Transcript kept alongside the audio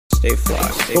stay fly.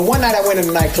 But one night I went in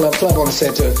the nightclub.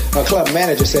 Club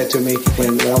manager said to me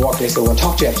when I walked in, he said, "Well,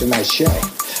 talk to you after tonight's show."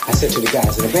 I said to the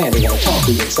guys in the band, "They got to talk.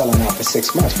 We've been selling out for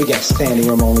 6 months. We got standing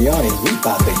room only audience. We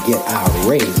about to get our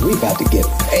raise. We about to get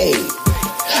paid."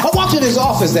 I walked in his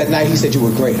office that night. He said, "You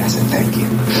were great." I said, "Thank you."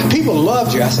 "People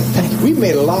loved you." I said, "Thank you." "We've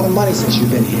made a lot of money since you've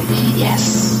been here."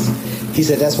 "Yes." He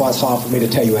said, "That's why it's hard for me to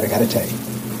tell you what I got to tell you."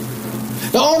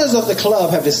 The owners of the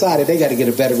club have decided they got to get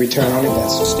a better return on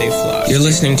investment. Stay fly. You're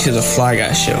listening to The Fly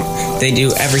Guy Show. They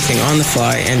do everything on the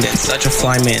fly and in such a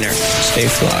fly manner. Stay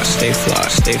fly, stay fly,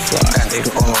 stay fly, stay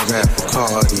fly. All that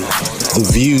Bacardi. The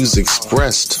views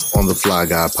expressed on The Fly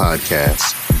Guy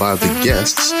Podcast by the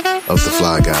guests of The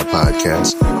Fly Guy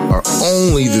Podcast are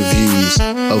only the views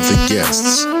of the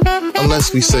guests,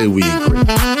 unless we say we agree,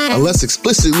 unless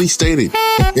explicitly stated.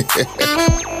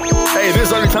 Hey, this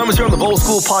is Ernie Thomas here on the Bold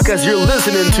School Podcast. You're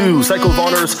listening to Psycho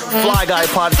Vonner's Fly Guy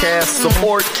Podcast.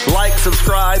 Support, like,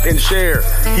 subscribe, and share.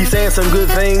 He's saying some good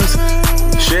things.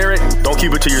 Share it. Don't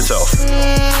keep it to yourself.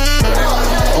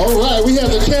 All right, we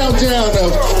have the countdown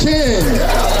of 10,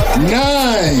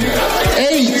 9,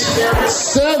 8,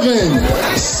 7,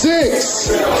 6,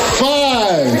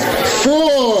 5,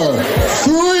 4,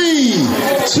 3,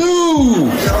 2,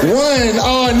 1.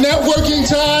 Our networking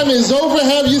time is over.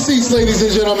 Have your seats, ladies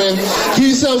and gentlemen. Give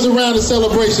yourselves a round of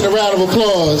celebration, a round of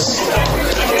applause.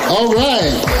 All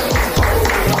right.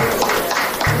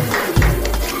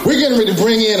 We're getting ready to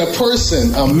bring in a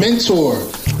person, a mentor,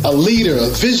 a leader, a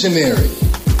visionary,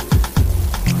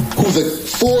 who the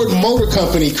Ford Motor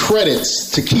Company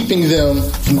credits to keeping them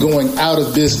from going out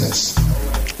of business.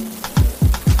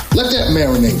 Let that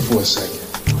marinate for a second.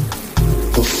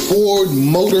 The Ford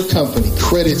Motor Company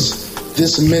credits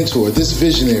this mentor, this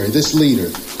visionary, this leader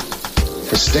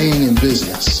for staying in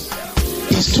business.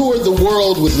 He's toured the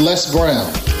world with Les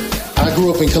Brown. I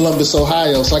grew up in Columbus,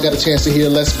 Ohio, so I got a chance to hear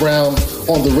Les Brown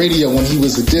on the radio when he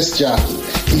was a disc jockey.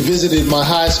 He visited my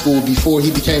high school before he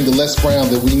became the Les Brown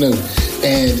that we knew.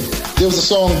 And there was a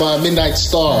song by Midnight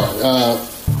Star,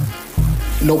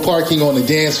 No Parking on the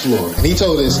Dance Floor. And he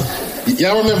told us,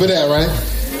 y'all remember that, right?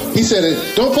 He said,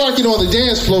 "Don't park it on the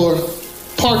dance floor,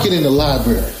 park it in the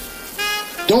library.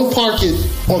 Don't park it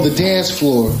on the dance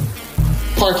floor,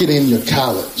 park it in your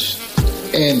college."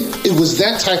 And it was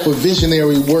that type of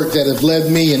visionary work that have led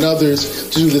me and others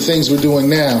to do the things we're doing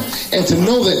now. And to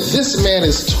know that this man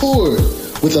has toured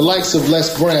with the likes of Les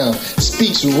Brown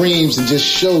speaks reams and just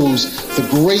shows the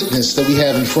greatness that we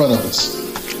have in front of us.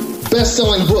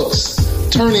 Best-selling books,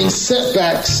 turning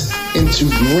setbacks into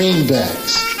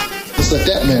greenbacks. Let's let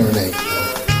that marinate.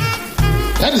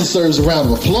 That deserves a round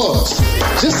of applause.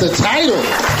 Just the title.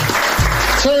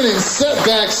 Turning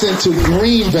setbacks into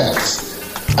greenbacks.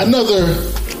 Another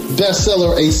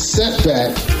bestseller, a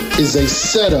setback is a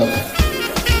setup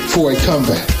for a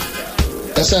comeback.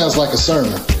 That sounds like a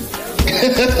sermon.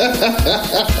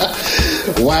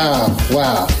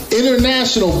 Wow.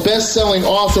 International best-selling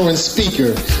author and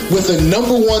speaker with the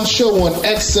 #1 show on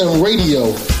XM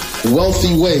Radio,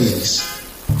 Wealthy Ways.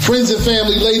 Friends and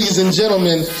family, ladies and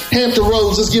gentlemen, Hampton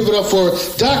Roads, let's give it up for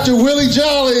Dr. Willie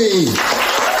Jolly.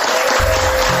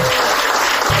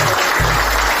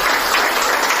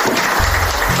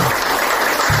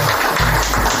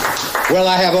 Well,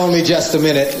 I have only just a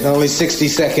minute, only 60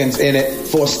 seconds in it.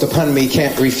 Forced upon me,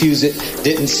 can't refuse it.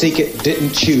 Didn't seek it,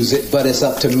 didn't choose it, but it's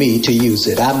up to me to use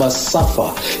it. I must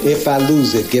suffer if I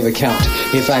lose it, give account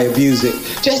if I abuse it.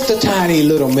 Just a tiny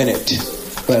little minute,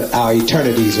 but our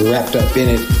eternities are wrapped up in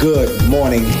it. Good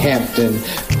morning, Hampton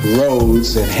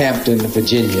Roads and Hampton,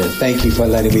 Virginia. Thank you for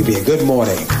letting me be here. Good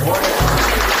morning.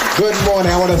 Good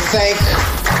morning. I want to thank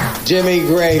Jimmy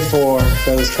Gray for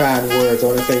those kind words. I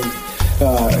want to thank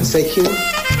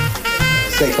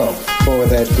Seiko for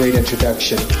that great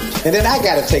introduction. And then I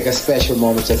got to take a special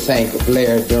moment to thank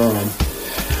Blair Durham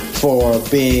for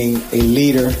being a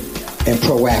leader and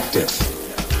proactive.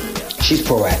 She's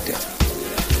proactive.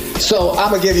 So I'm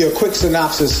going to give you a quick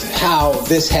synopsis how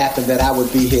this happened that I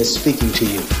would be here speaking to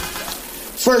you.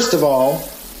 First of all,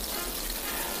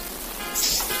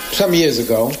 some years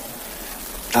ago,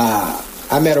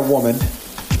 I met a woman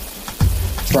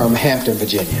from Hampton,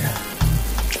 Virginia.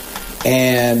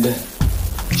 And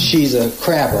she's a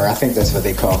crabber. I think that's what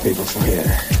they call people from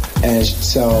here. And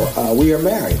so we are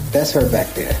married. That's her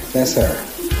back there. That's her.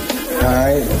 All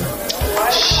right.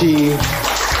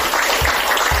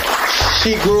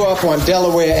 She grew up on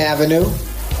Delaware Avenue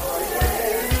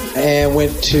and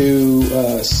went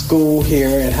to school here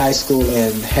in high school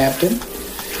in Hampton.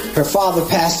 Her father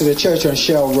pastored a church on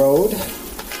Shell Road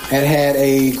and had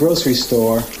a grocery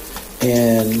store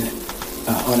on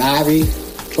Ivy.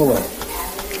 Oh, what?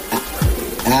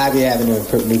 Ivy Avenue in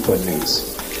Newport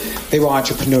News. They were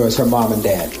entrepreneurs, her mom and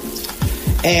dad.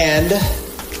 And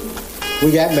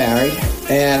we got married,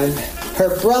 and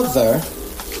her brother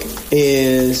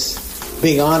is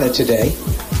being honored today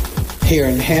here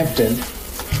in Hampton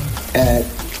at,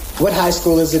 what high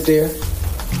school is it, dear,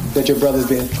 that your brother's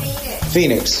been?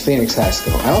 Phoenix High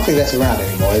School. I don't think that's around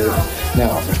anymore, is it?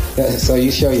 No. So you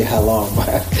show you how long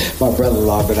my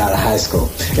brother-in-law been out of high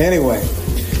school. Anyway,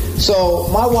 so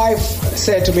my wife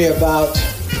said to me about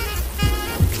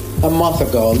a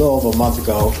little over a month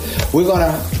ago, we're going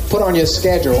to put on your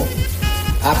schedule.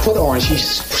 She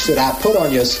said, I put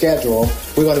on your schedule,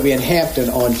 we're going to be in Hampton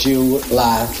on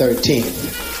July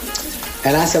 13th.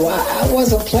 And I said, well, I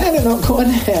wasn't planning on going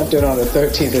to Hampton on the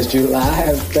 13th of July. I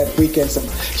have that weekend.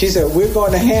 She said, we're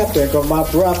going to Hampton because my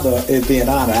brother is being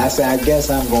honored. I said, I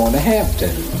guess I'm going to Hampton.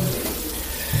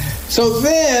 So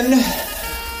then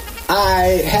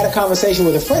I had a conversation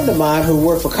with a friend of mine who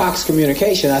worked for Cox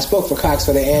Communication. I spoke for Cox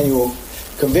for the annual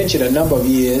convention a number of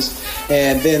years,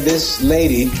 and then this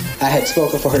lady, I had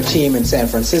spoken for her team in San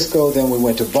Francisco, then we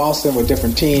went to Boston with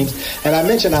different teams, and I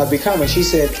mentioned I'd be coming. She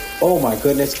said, oh my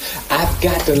goodness, I've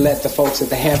got to let the folks at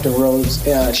the Hampton Roads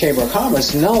Chamber of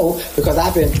Commerce know, because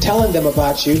I've been telling them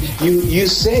about you. You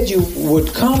said you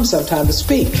would come sometime to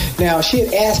speak. Now, she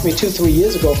had asked me 2-3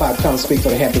 years ago if I'd come speak for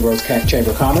the Hampton Roads Chamber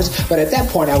of Commerce, but at that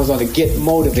point I was on the Get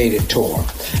Motivated tour.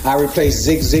 I replaced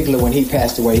Zig Ziglar when he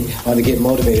passed away on the Get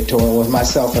Motivated tour, and with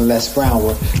myself and Les Brown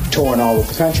were touring all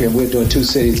over the country, and we were doing 2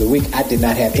 cities a week. I did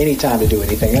not have any time to do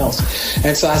anything else.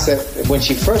 And so I said, when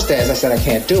she first asked, I said, I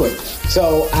can't do it.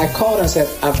 So I called her and said,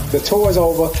 the tour's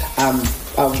over. I'm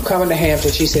coming to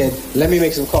Hampton. She said, let me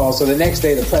make some calls. So the next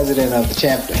day, the president of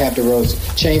the Hampton Roads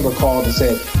Chamber called and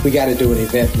said, we got to do an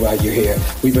event while you're here.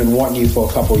 We've been wanting you for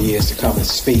a couple of years to come and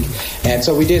speak. And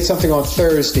so we did something on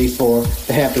Thursday for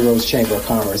the Hampton Roads Chamber of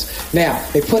Commerce. Now,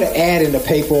 they put an ad in the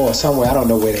paper or somewhere. I don't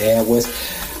know where the ad was.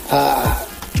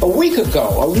 A week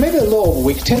ago, or maybe a little over a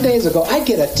week, 10 days ago, I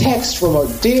get a text from a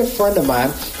dear friend of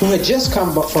mine who had just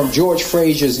come from George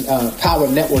Frazier's Power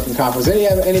Networking Conference.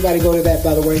 Anybody go to that,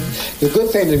 by the way? The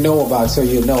good thing to know about, so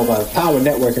you know about Power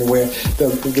Networking, where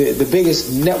the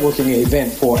biggest networking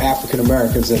event for African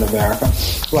Americans in America.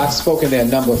 Well, I've spoken there a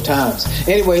number of times.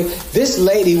 Anyway, this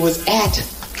lady was at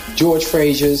George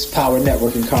Frazier's Power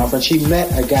Networking Conference. She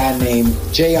met a guy named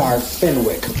J.R.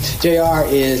 Fenwick. J.R.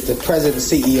 is the president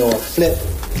and CEO of Flip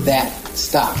That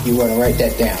Stock. You want to write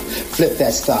that down. Flip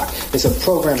That Stock. It's a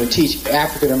program to teach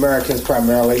African Americans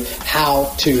primarily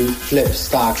how to flip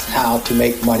stocks, how to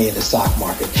make money in the stock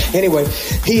market. Anyway,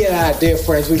 he and I are dear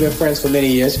friends. We've been friends for many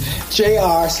years.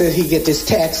 JR said he get this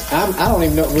text. I don't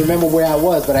even remember where I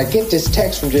was, but I get this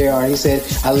text from JR. He said,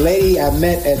 a lady I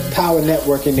met at Power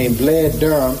Networking named Blair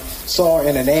Durham saw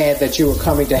in an ad that you were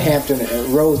coming to Hampton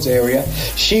Roads area.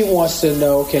 She wants to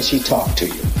know, can she talk to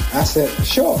you? I said,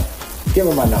 sure. Give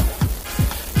her my number.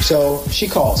 So she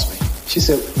calls me. She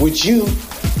said, would you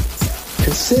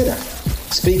consider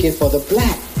speaking for the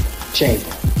Black Chamber?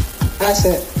 I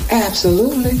said,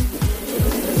 absolutely.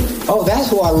 Oh, that's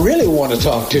who I really want to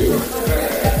talk to.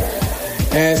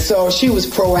 And so she was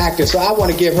proactive. So I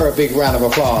want to give her a big round of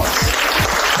applause.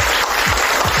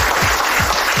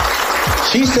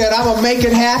 She said, I'm going to make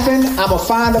it happen. I'm going to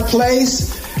find a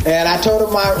place. And I told her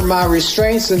my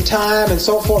restraints and time and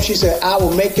so forth. She said, I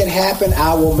will make it happen.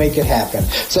 I will make it happen.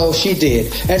 So she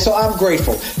did. And so I'm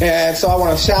grateful. And so I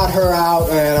want to shout her out.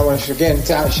 And I want to, again,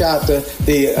 shout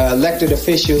the elected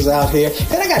officials out here.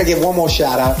 And I got to give one more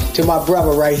shout out to my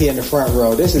brother right here in the front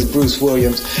row. This is Bruce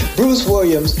Williams. Bruce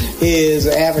Williams is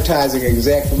an advertising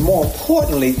exec. But more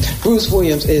importantly, Bruce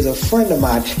Williams is a friend of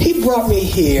mine. He brought me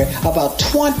here about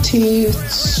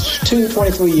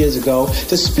 23 years ago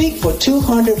to speak for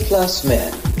 200 plus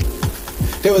men.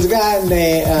 There was a guy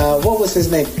named, what was his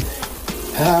name?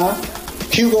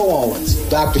 Hugo Owens.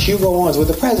 Dr. Hugo Owens was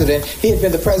the president. He had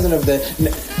been the president of the...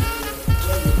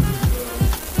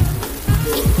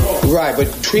 Right, but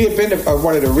he had been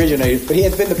one of the originators, but he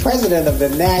had been the president of the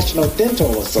National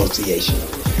Dental Association.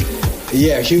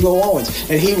 Yeah, Hugo Owens.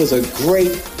 And he was a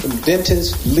great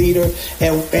dentist, leader,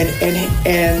 and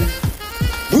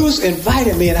Bruce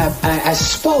invited me, and I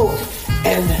spoke,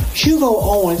 and Hugo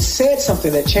Owens said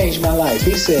something that changed my life.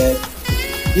 He said,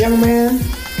 young man,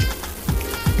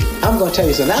 I'm going to tell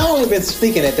you something. I only been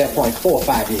speaking at that point 4 or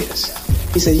 5 years.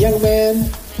 He said, young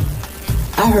man,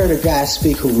 I heard a guy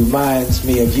speak who reminds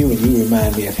me of you, and you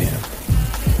remind me of him.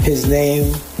 His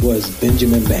name was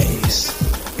Benjamin Mays.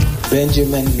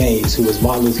 Benjamin Mays, who was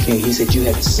Martin Luther King. He said, you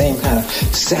had the same kind of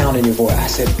sound in your voice. I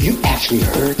said, you actually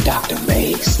heard Dr.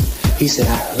 Mays? He said,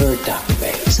 I heard Dr.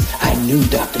 Mays. I knew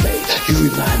Dr. Mays. You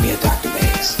remind me of Dr.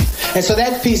 Mays. And so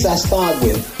that piece I start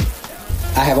with,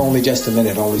 I have only just a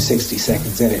minute, only 60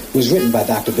 seconds in it, was written by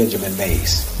Dr. Benjamin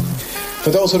Mays. For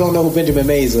those who don't know who Benjamin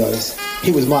Mays was,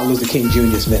 he was Martin Luther King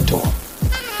Jr.'s mentor.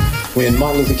 When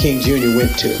Martin Luther King Jr.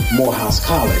 went to Morehouse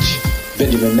College,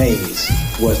 Benjamin Mays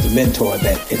was the mentor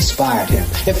that inspired him.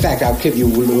 In fact, I'll give you a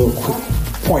little quick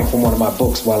point from one of my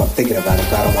books while I'm thinking about it,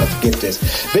 but I don't want to forget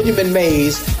this. Benjamin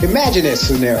Mays, imagine this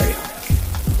scenario.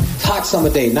 Hot summer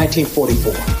day,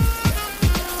 1944.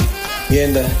 You're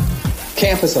in the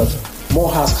campus of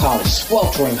Morehouse College,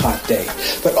 sweltering hot day.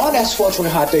 But on that sweltering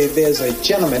hot day, there's a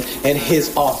gentleman in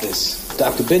his office,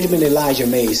 Dr. Benjamin Elijah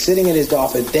Mays, sitting in his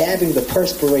office, dabbing the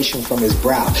perspiration from his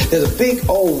brow. There's a big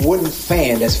old wooden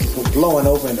fan that's blowing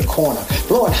over in the corner,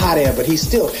 blowing hot air, but he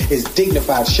still is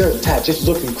dignified, shirt and tie, just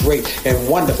looking great and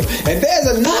wonderful. And there's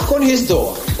a knock on his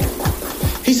door.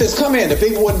 He says, come in. The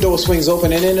big wooden door swings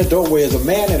open, and in the doorway is a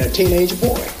man and a teenage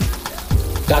boy.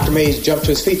 Dr. Mays jumped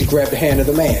to his feet to grab the hand of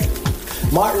the man.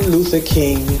 Martin Luther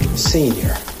King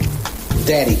Sr.,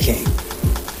 Daddy King.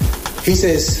 He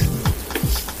says,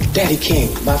 Daddy King,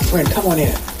 my friend, come on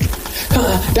in.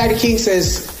 Daddy King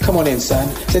says, come on in, son.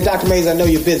 He said, Dr. Mays, I know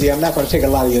you're busy. I'm not going to take a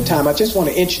lot of your time. I just want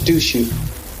to introduce you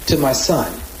to my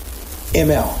son,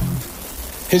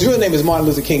 ML. His real name is Martin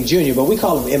Luther King Jr., but we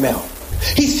call him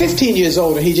ML. He's 15 years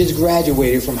old, and he just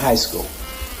graduated from high school.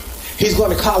 He's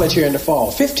going to college here in the fall.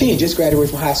 15, just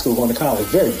graduated from high school, going to college.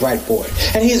 Very bright boy.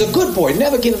 And he's a good boy,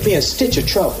 never given me a stitch of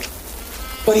trouble.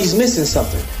 But he's missing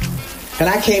something. And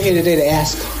I came here today to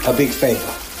ask a big favor.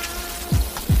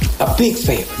 A big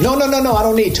favor. No, I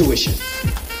don't need tuition.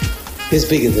 It's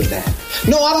bigger than that.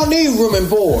 No, I don't need room and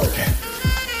board.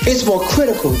 It's more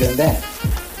critical than that.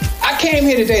 I came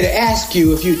here today to ask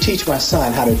you if you teach my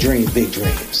son how to dream big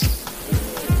dreams.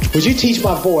 Would you teach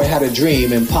my boy how to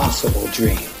dream impossible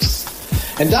dreams?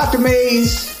 And Dr.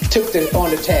 Mays took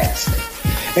on the task.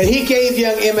 And he gave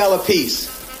young ML a piece.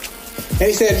 And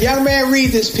he said, young man, read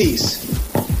this piece.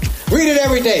 Read it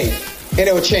every day, and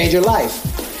it will change your life.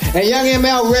 And young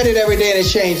ML read it every day, and it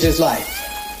changed his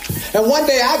life. And one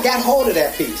day, I got hold of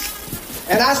that piece.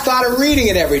 And I started reading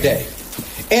it every day.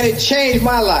 And it changed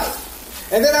my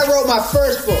life. And then I wrote my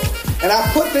first book. And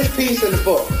I put this piece in the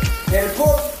book. And the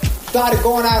book started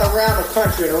going out around the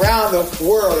country and around the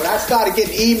world. And I started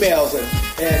getting emails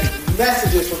and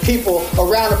messages from people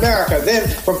around America, then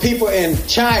from people in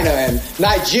China and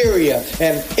Nigeria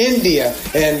and India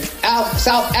and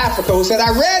South Africa who said, I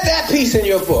read that piece in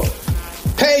your book.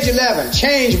 Page 11,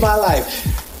 changed my life.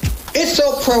 It's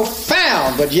so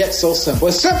profound, but yet so simple.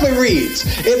 It simply reads,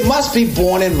 it must be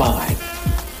borne in mind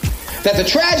that the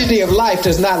tragedy of life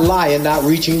does not lie in not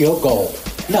reaching your goal.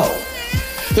 No.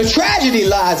 The tragedy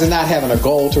lies in not having a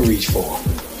goal to reach for.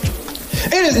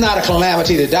 It is not a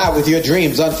calamity to die with your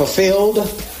dreams unfulfilled,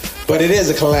 but it is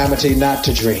a calamity not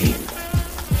to dream.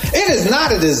 It is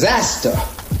not a disaster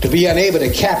to be unable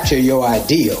to capture your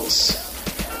ideals,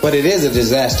 but it is a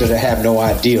disaster to have no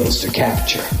ideals to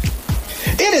capture.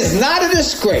 It is not a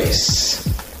disgrace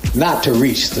not to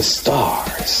reach the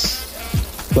stars,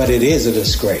 but it is a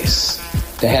disgrace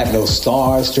to have no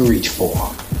stars to reach for.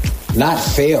 Not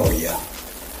failure,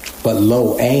 but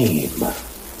low aim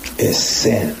is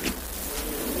sin.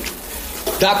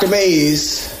 Dr.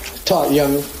 Mays taught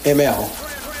young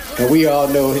ML, and we all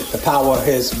know the power of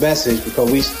his message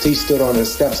because he stood on the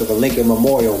steps of the Lincoln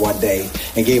Memorial one day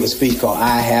and gave a speech called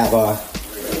I Have a...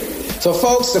 So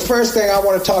folks, the first thing I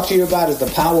want to talk to you about is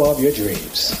the power of your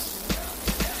dreams.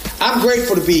 I'm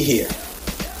grateful to be here.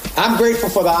 I'm grateful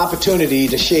for the opportunity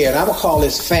to share, and I'm going to call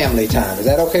this family time. Is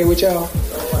that okay with y'all?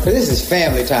 Because this is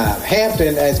family time.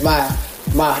 Hampton is my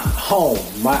home,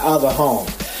 my other home.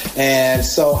 And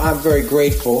so I'm very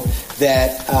grateful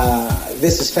that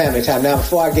this is family time. Now,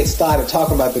 before I get started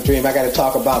talking about the dream, I got to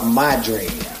talk about my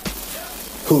dream,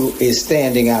 who is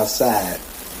standing outside.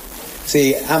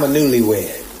 See, I'm a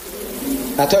newlywed.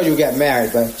 I told you we got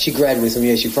married, but she graduated some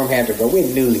years. She's from Hampton, but we're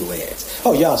newlyweds.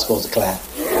 Oh, y'all supposed to clap.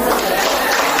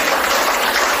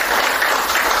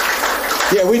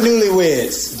 Yeah, we're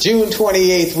newlyweds. June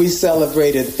 28th, we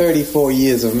celebrated 34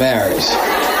 years of marriage.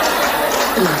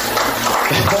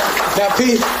 Now,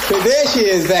 there she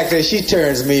is back there. She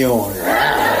turns me on.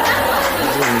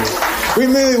 We're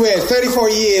newlyweds, 34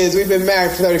 years. We've been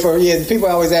married for 34 years. And people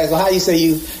always ask, well, how you say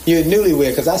you're newlywed?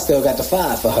 Because I still got the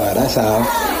fire for her. That's how.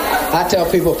 I tell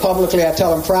people publicly, I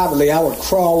tell them privately, I would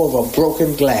crawl over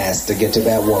broken glass to get to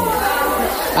that woman.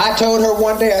 I told her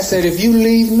one day, I said, if you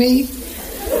leave me,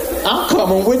 I'm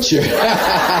coming with you.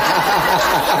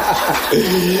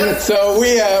 So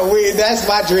that's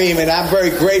my dream, and I'm very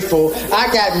grateful.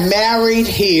 I got married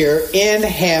here in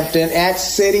Hampton at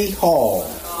City Hall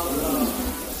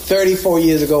 34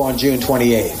 years ago on June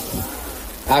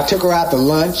 28th. I took her out to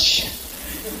lunch.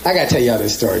 I got to tell y'all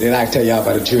this story. Then I can tell y'all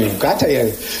about a dream. I'll tell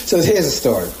you. So here's the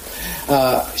story.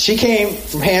 She came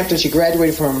from Hampton. She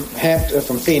graduated from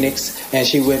Phoenix, and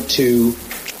she went to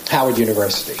Howard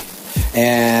University.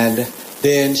 And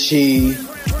then she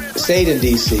stayed in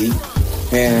D.C.,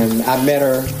 and I met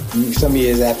her some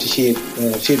years after she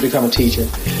had become a teacher.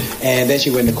 And then she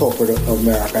went to corporate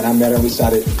America, and I met her, and we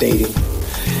started dating.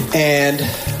 And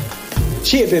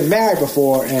she had been married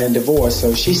before and divorced,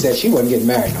 so she said she wasn't getting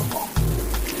married no more.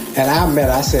 And I met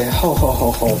her, I said, hold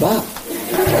up.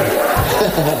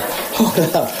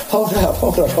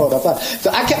 hold up.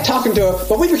 So I kept talking to her,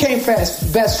 but we became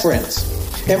best friends.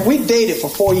 And we dated for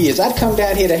 4 years. I'd come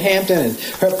down here to Hampton, and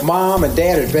her mom and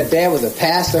dad was a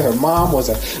pastor. Her mom was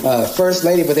a first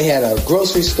lady, but they had a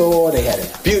grocery store. They had a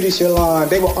beauty salon.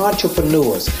 They were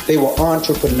entrepreneurs.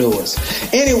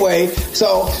 Anyway,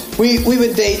 so we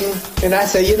were dating, and I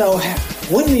said,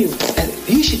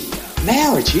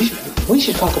 we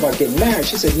should talk about getting married.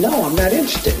 She said, no, I'm not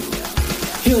interested.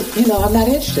 I'm not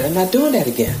interested. I'm not doing that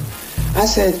again. I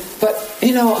said, but,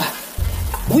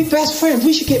 we best friends.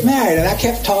 We should get married. And I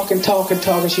kept talking.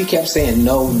 She kept saying,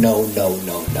 no.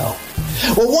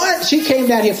 Well, she came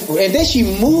down here, and then she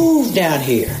moved down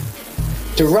here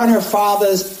to run her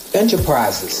father's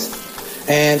enterprises.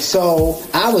 And so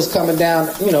I was coming down,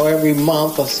 every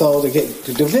month or so to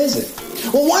visit.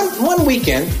 Well, one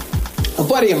weekend, a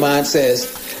buddy of mine says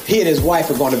he and his wife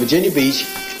are going to Virginia Beach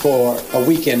for a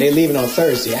weekend. They're leaving on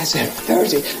Thursday. I said,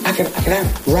 Thursday? Can I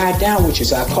ride down with you?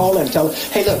 So I call her and tell her,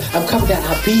 hey, look, I'm coming down.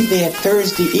 I'll be there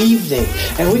Thursday evening,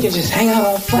 and we can just hang out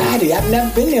on Friday. I've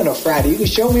never been there on a Friday. You can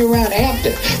show me around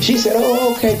Hampton. She said,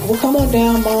 oh, okay. Well, come on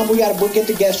down, Mom. We'll get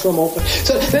the guest room open.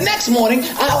 So the next morning,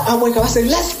 I wake up. I said,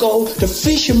 let's go to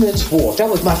Fisherman's Wharf. That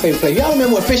was my favorite place. Y'all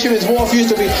remember when Fisherman's Wharf used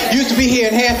to be here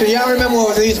in Hampton? Y'all remember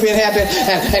when it used to be in Hampton?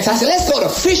 And so I said, let's go to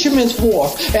Fisherman's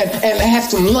Wharf and have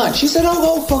some lunch. She said,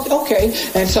 oh, okay.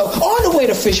 And so on the way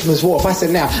to Fisherman's Wharf, I said,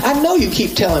 now, I know you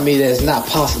keep telling me that it's not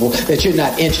possible, that you're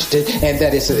not interested, and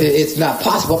that it's not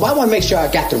possible, but I want to make sure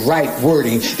I got the right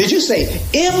wording. Did you say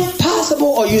impossible,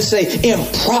 or you say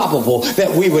improbable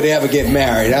that we would ever get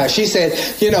married? She said,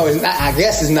 I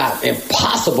guess it's not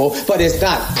impossible, but it's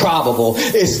not probable.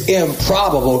 It's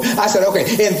improbable. I said, okay,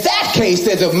 in that case,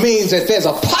 that means that there's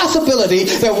a possibility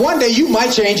that one day you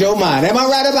might change your mind. Am I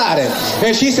right about it?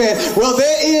 And she said, well,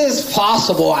 there is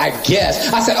possible, I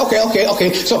guess. I said,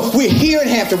 okay. So we're here in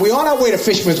Hampton. We're on our way to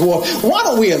Fisherman's Wharf. Why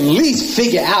don't we at least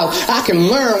figure out, I can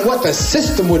learn what the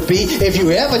system would be if you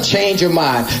ever change your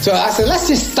mind. So I said, let's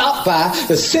just stop by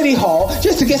the city hall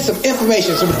just to get some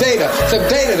information, some data,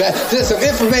 some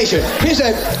information. He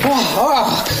said,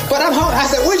 but I'm hungry. I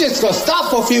said, we're just going to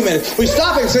stop for a few minutes. We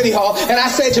stop in City Hall, and I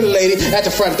said to the lady at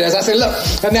the front desk, I said, look,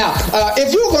 now,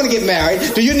 if you're going to get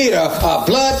married, do you need a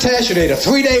blood test? You need a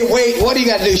 3-day wait? What do you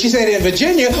got to do? She said, in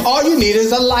Virginia, all you need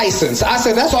is a license. I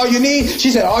said, that's all you need? She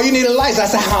said, all you need is a license. I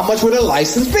said, how much would a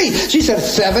license be? She said,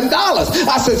 $7.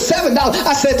 I said, $7?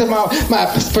 I said to my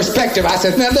perspective, I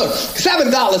said, now look,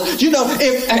 $7,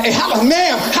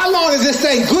 ma'am, how long is this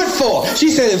thing good for? She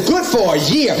said, it's good for a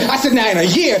year. I said, now in a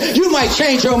year, you might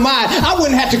change your mind. I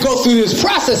wouldn't have to go through this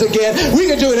process again. We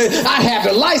could do it. I'd have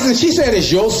the license. She said,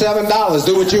 it's your $7.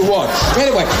 Do what you want.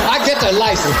 Anyway, I get the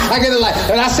license.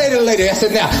 And I say to the lady, I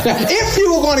said, now, if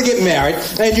you were going to get married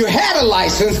and you had a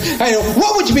license,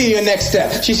 what would be your next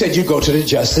step? She said, you go to the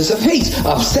Justice of Peace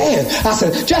upstairs. I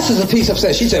said, Justice of Peace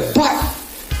upstairs. She said, but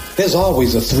there's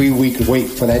always a 3-week wait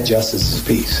for that Justice of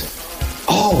Peace.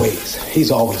 Always.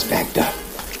 He's always backed up.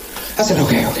 I said,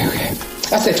 okay.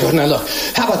 I said to her, now look,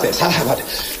 how about this? How about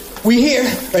this? We here,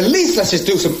 at least let's just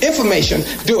do an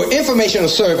informational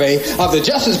survey of the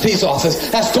Justice Peace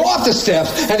Office. Let's go up the steps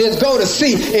and just go to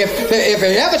see if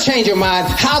they ever change your mind,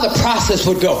 how the process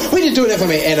would go. We just do an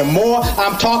information. And the more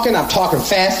I'm talking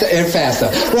faster and faster.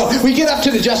 Well, we get up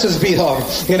to the Justice Peace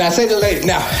Office, and I say to the lady,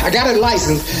 now, I got a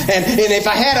license, and if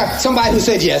I had somebody who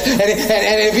said yes, and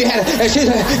if you had,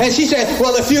 and she said,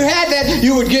 well, if you had that,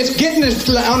 you would just get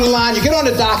on the line, you get on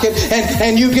the docket,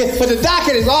 and you get, but the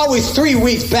docket is always 3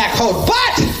 weeks back.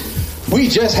 But we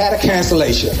just had a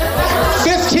cancellation.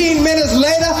 15 minutes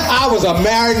later, I was a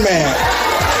married man.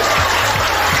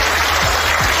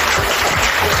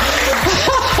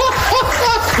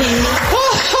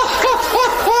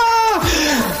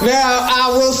 Now, I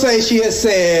will say she has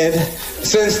said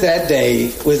since that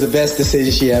day was the best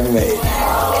decision she ever made.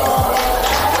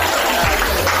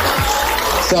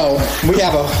 So we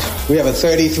have a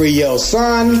 33-year-old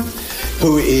son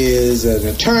who is an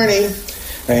attorney.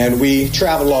 And we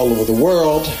travel all over the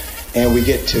world, and we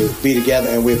get to be together,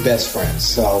 and we're best friends.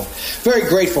 So very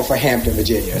grateful for Hampton,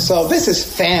 Virginia. So this is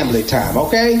family time,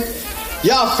 okay?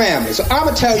 Y'all family. So I'm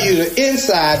going to tell you the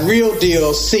inside, real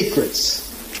deal secrets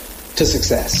to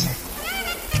success.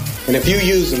 And if you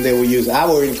use them, they will use them. I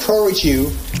will encourage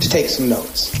you to take some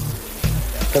notes,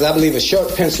 because I believe a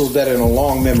short pencil is better than a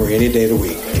long memory any day of the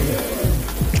week.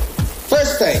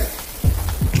 First thing,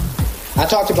 I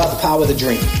talked about the power of the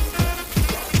dream.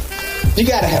 You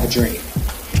got to have a dream.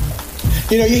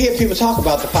 You know, you hear people talk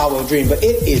about the power of a dream, but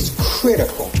it is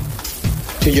critical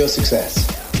to your success.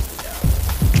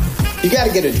 You got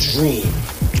to get a dream,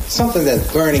 something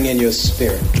that's burning in your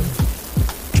spirit.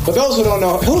 For those who don't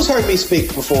know, who's heard me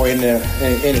speak before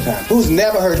any time? Who's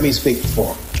never heard me speak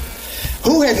before?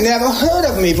 Who had never heard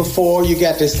of me before? You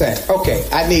got this thing. Okay,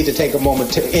 I need to take a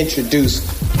moment to introduce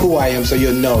who I am so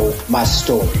you'll know my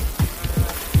story.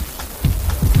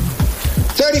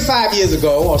 35 years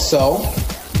ago or so,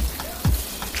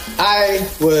 I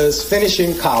was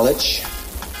finishing college.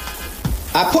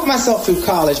 I put myself through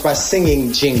college by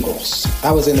singing jingles.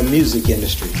 I was in the music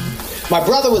industry. My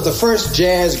brother was the first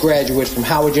jazz graduate from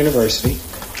Howard University.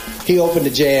 He opened the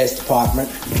jazz department.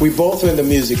 We both were in the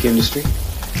music industry.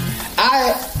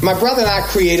 My brother and I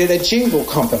created a jingle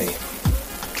company.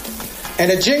 And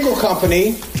a jingle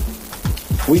company,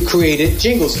 we created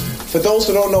jingles. For those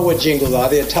who don't know what jingles are,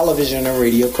 they're television and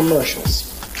radio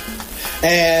commercials.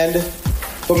 And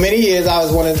for many years, I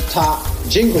was one of the top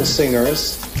jingle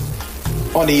singers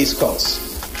on the East Coast.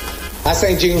 I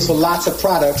sang jingles for lots of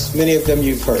products, many of them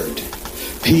you've heard.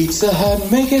 Pizza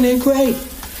Hut making it great.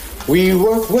 We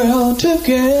work well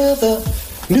together.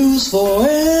 News for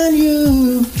and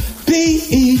you.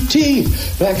 BET,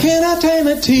 like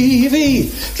entertainment TV.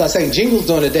 So I sang jingles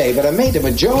during the day, but I made the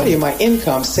majority of my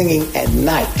income singing at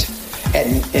night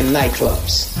in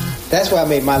nightclubs. That's where I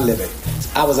made my living.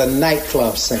 I was a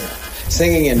nightclub singer,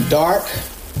 singing in dark,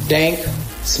 dank,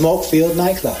 smoke-filled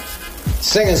nightclubs.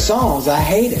 Singing songs I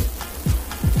hated,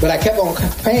 but I kept on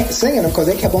singing them because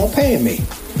they kept on paying me.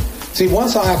 See, one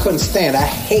song I couldn't stand, I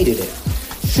hated it.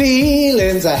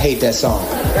 Feelings, I hate that song.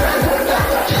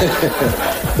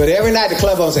 But every night the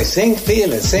club owner say, sing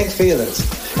feelings, sing feelings.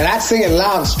 And I'd sing it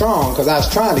loud and strong because I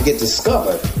was trying to get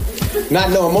discovered.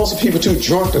 Not knowing most of the people too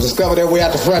drunk to discover their way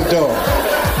out the front door.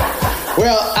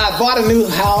 Well, I bought a new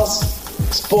house,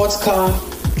 sports car.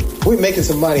 We were making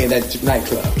some money in that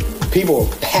nightclub. People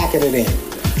were packing it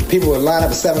in. People would line up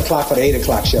at 7 o'clock for the 8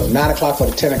 o'clock show, 9 o'clock for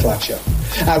the 10 o'clock show.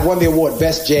 I won the award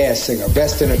Best Jazz Singer,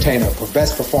 Best Entertainer,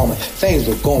 Best Performer. Things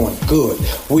were going good.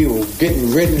 We were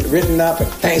getting written up, and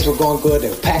things were going good. They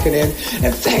were packing in,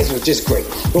 and things were just great.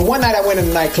 But one night I went in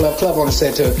the nightclub.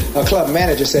 Club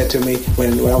manager said to me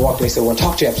when I walked in, he said, "I want to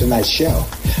talk to you after tonight's show."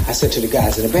 I said to the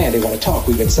guys in the band, "They want to talk.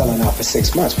 We've been selling out for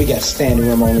 6 months. We got standing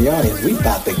room on the audience. We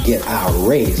about to get our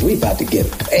raise. We about to get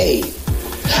paid."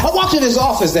 I walked in his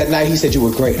office that night. He said, "You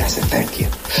were great." I said, "Thank you."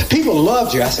 "People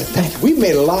loved you." I said, "Thank you." "We've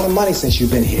made a lot of money since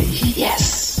you've been here."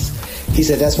 "Yes." He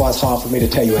said, "That's why it's hard for me to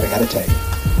tell you what I got to tell you."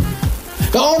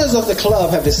 The owners of the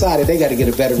club have decided they got to get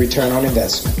a better return on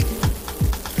investment.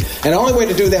 And the only way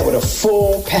to do that with a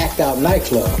full, packed-out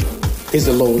nightclub is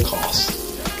to lower cost.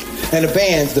 And the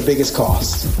band's the biggest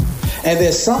cost. And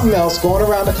there's something else going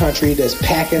around the country that's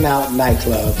packing out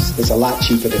nightclubs that's a lot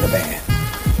cheaper than a band.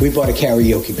 We bought a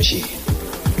karaoke machine.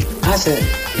 I said,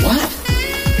 "What?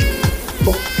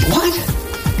 What?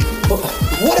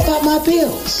 What about my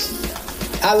bills?"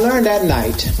 I learned that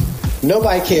night,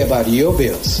 nobody cares about your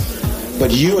bills,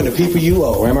 but you and the people you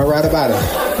owe. Am I right about it?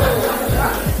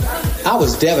 I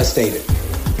was devastated,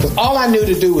 because all I knew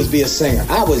to do was be a singer.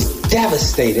 I was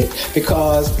devastated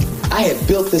because I had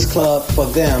built this club for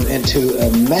them into a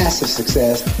massive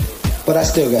success, but I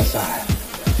still got fired.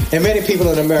 And many people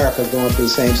in America are going through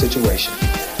the same situation.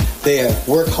 They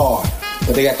work hard,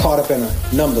 but they got caught up in a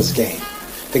numbers game.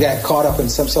 They got caught up in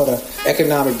some sort of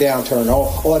economic downturn,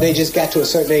 or they just got to a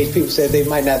certain age. People said they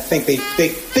might not think they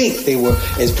think they were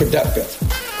as productive,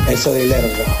 and so they let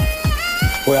them go.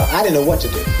 Well, I didn't know what to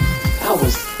do. I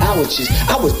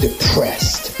was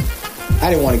depressed. I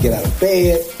didn't want to get out of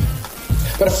bed.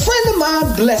 But a friend of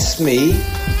mine blessed me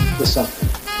with something.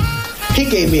 He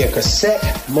gave me a cassette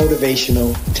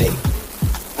motivational tape.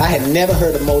 I had never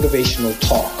heard of motivational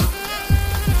talk.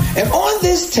 And on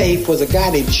this tape was a guy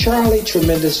named Charlie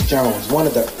Tremendous Jones, one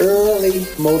of the early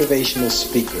motivational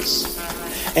speakers.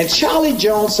 And Charlie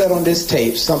Jones said on this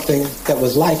tape something that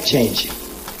was life-changing.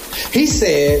 He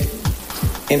said,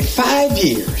 "In 5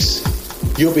 years,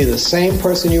 you'll be the same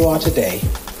person you are today,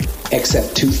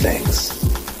 except 2 things.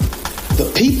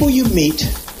 The people you meet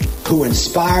who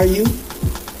inspire you,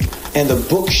 and the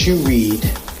books you read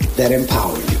that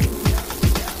empower you."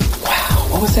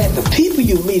 what's that? The people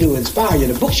you meet who inspire you,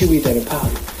 the books you read that empower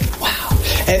you. Wow.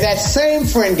 And that same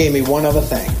friend gave me one other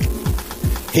thing.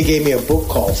 He gave me a book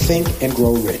called Think and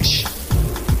Grow Rich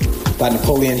by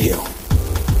Napoleon Hill.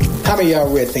 How many of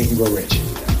y'all read Think and Grow Rich?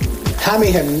 How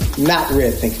many have not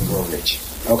read Think and Grow Rich?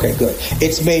 Okay, good.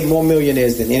 It's made more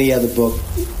millionaires than any other book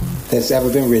that's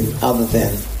ever been written other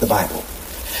than the Bible.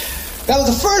 That was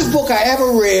the first book I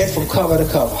ever read from cover to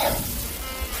cover.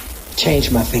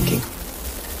 Changed my thinking.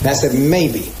 And I said,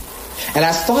 maybe. And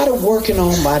I started working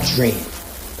on my dream.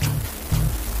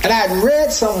 And I had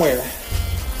read somewhere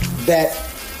that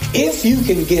if you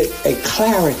can get a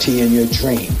clarity in your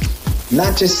dream,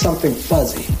 not just something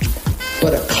fuzzy,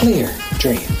 but a clear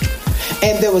dream.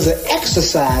 And there was an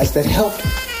exercise that helped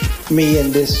me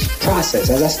in this process.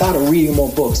 As I started reading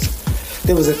more books,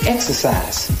 there was an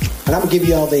exercise. And I'm going to give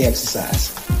you all the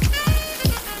exercise.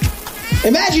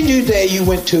 Imagine today you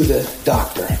went to the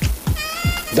doctor.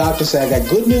 Doctor said, I got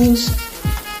good news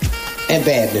and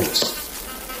bad news.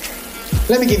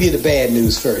 Let me give you the bad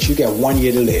news first. You got 1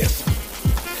 year to live.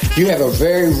 You have a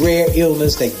very rare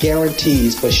illness that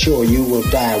guarantees for sure you will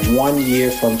die 1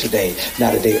 year from today.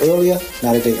 Not a day earlier,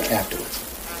 not a day afterwards.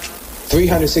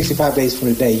 365 days from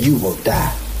today, you will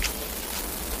die.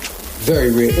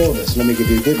 Very rare illness. Let me give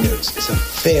you good news. It's a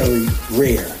very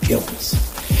rare illness.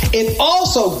 It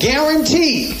also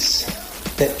guarantees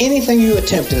that anything you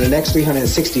attempt in the next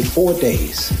 364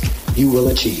 days, you will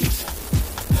achieve.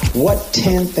 What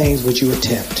 10 things would you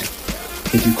attempt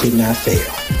if you could not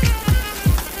fail?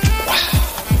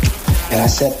 Wow. And I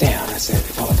sat down. I said,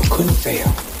 if I couldn't fail,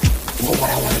 what would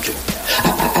I want to do?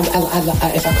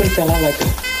 If I couldn't fail,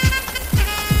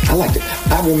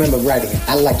 I remember writing it.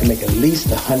 I'd like to make at least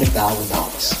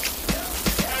 $100,000.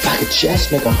 If I could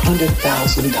just make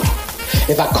 $100,000.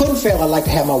 If I couldn't fail, I'd like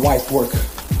to have my wife work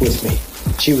with me.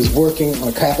 She was working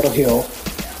on Capitol Hill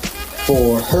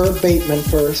for Herb Bateman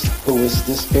first, who was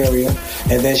this area,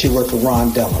 and then she worked for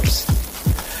Ron Dellums.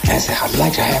 And I said, I'd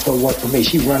like to have her work for me.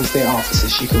 She runs their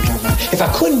offices. She could run mine. If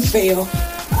I couldn't fail,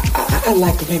 I'd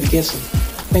like to maybe give some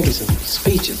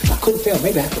speeches. If I couldn't fail,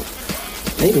 maybe I could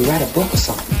write a book or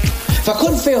something. If I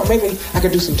couldn't fail, maybe I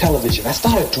could do some television. I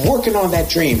started working on that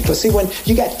dream. Because see, when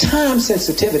you got time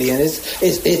sensitivity and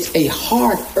it's a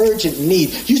hard, urgent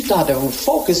need, you start to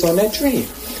focus on that dream.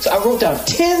 So I wrote down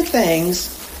 10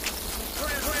 things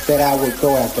that I would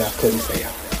go after I couldn't fail.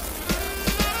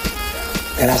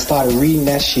 And I started reading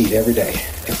that sheet every day.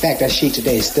 In fact, that sheet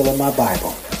today is still in my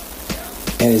Bible.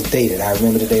 And it's dated. I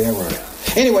remember the date I wrote it.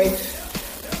 Anyway,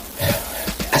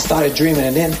 I started dreaming,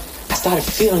 and then I started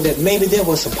feeling that maybe there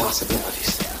were some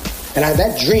possibilities. And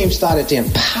that dream started to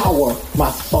empower my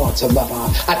thoughts about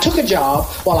I took a job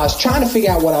while I was trying to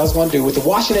figure out what I was going to do with the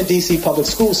Washington, D.C. public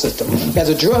school system as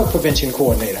a drug prevention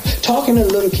coordinator, talking to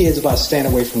little kids about staying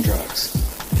away from drugs.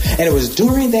 And it was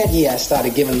during that year I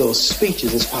started giving little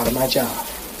speeches as part of my job.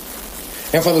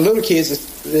 And for the little kids,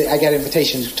 I got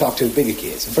invitations to talk to the bigger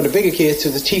kids. And for the bigger kids, to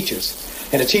the teachers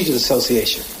and the Teachers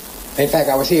Association. In fact,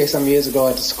 I was here some years ago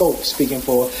at the Scope speaking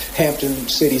for Hampton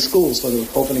City Schools for the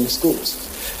opening of schools.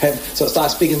 And so I started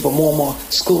speaking for more and more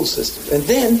school systems. And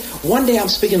then one day I'm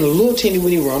speaking in a little teeny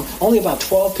weeny room, only about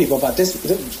 12 people, about the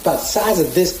size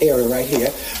of this area right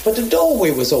here. But the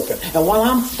doorway was open. And while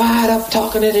I'm fired up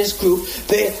talking to this group,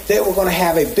 they were going to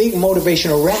have a big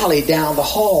motivational rally down the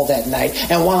hall that night.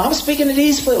 And while I'm speaking to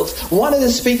these folks, one of the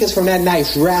speakers from that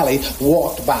night's rally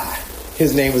walked by.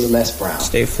 His name was Les Brown.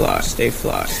 Stay fly, stay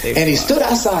fly, stay fly. And he stood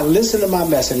outside, listened to my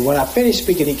message. When I finished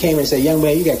speaking, he came and said, young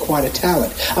man, you got quite a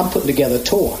talent. I'm putting together a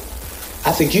tour.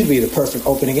 I think you'd be the perfect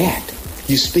opening act.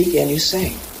 You speak and you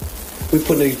sing. We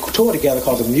put a tour together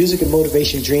called the Music and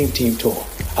Motivation Dream Team Tour.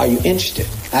 Are you interested?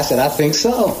 I said, I think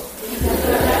so.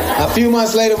 A few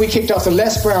months later, we kicked off the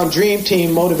Les Brown Dream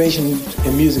Team Motivation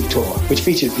and Music Tour, which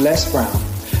featured Les Brown,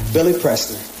 Billy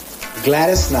Preston,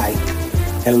 Gladys Knight,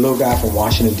 and a little guy from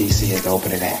Washington, D.C. as the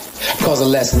opening act. Because of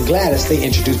Les and Gladys, they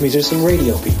introduced me to some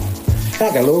radio people. And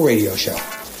I got a little radio show.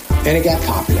 And it got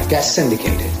popular, got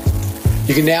syndicated.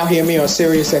 You can now hear me on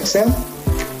Sirius XM,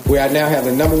 where I now have the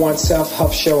 #1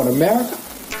 self-help show in America.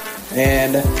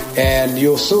 And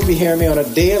you'll soon be hearing me on a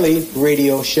daily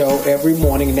radio show every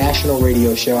morning, national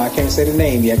radio show. I can't say the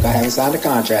name yet because I haven't signed a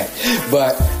contract.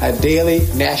 But a daily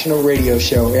national radio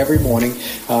show every morning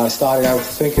started, I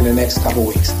think, in the next couple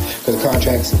weeks because the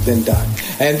contracts have been done.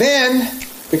 And then,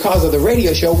 because of the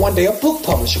radio show, one day a book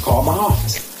publisher called my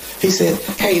office. He said,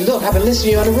 hey, look, I've been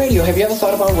listening to you on the radio. Have you ever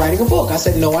thought about writing a book? I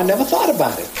said, no, I never thought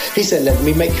about it. He said, let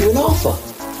me make you an offer.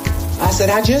 I said,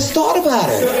 I just thought about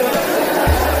it.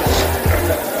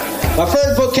 My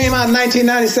first book came out in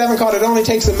 1997 called It Only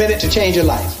Takes a Minute to Change Your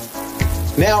Life.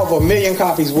 Now over 1 million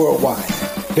copies worldwide.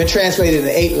 Been translated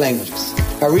into 8 languages.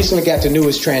 I recently got the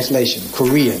newest translation,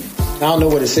 Korean. I don't know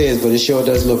what it says, but it sure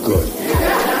does look good.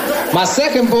 My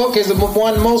second book is the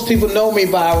one most people know me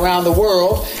by around the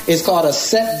world. It's called A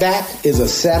Setback is a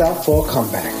Setup for a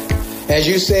Comeback. As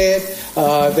you said,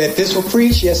 that this will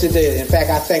preach, yes it did. In fact,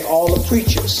 I thank all the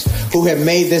preachers who have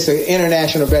made this an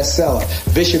international bestseller.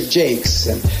 Bishop Jakes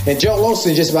and Joel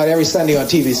Osteen just about every Sunday on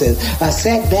TV says, a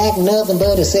setback, nothing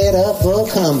but a setup for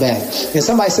a comeback. And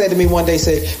somebody said to me one day,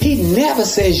 said, he never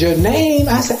says your name.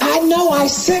 I said, I know, I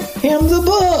sent him the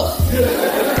book.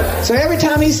 So every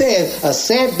time he says, a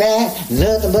setback,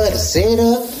 nothing but a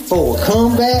setup for a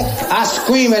comeback, I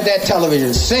scream at that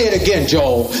television, say it again,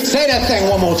 Joel. Say that thing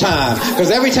one more time.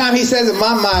 Because every time he says it,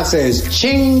 my mind says,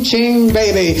 ching, ching,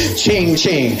 baby, ching,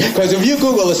 ching. Because if you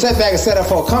Google a setback and set up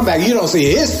for a comeback, you don't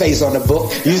see his face on the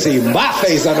book. You see my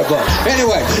face on the book.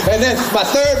 Anyway, and then my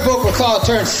third book was called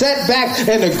Turn Setback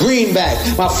into Greenback.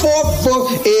 My fourth book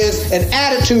is An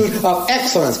Attitude of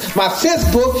Excellence. My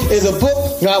fifth book is a book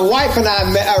my wife and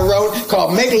I wrote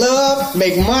called Make Love,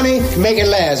 Make Money, Make It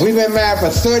Last. We've been married for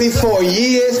 34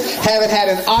 years, haven't had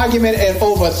an argument in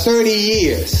over 30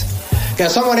 years. Now,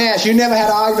 someone asked, you never had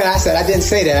an argument? I said, I didn't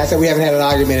say that. I said, we haven't had an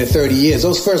argument in 30 years.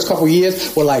 Those first couple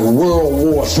years were like World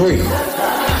War III.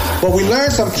 But we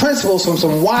learned some principles from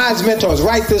some wise mentors.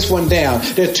 Write this one down.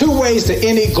 There are 2 ways to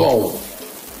any goal.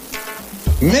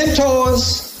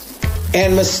 Mentors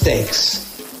and mistakes.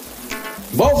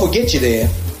 Both will get you there.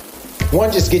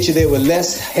 One just gets you there with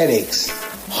less headaches,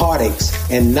 heartaches,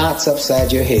 and knots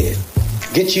upside your head.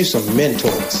 Get you some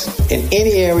mentors in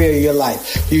any area of your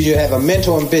life. You should have a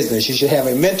mentor in business. You should have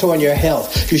a mentor in your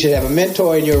health. You should have a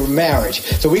mentor in your marriage.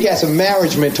 So we got some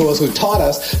marriage mentors who taught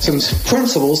us some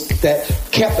principles that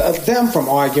kept them from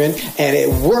arguing, and it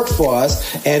worked for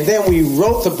us. And then we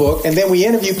wrote the book, and then we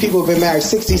interviewed people who've been married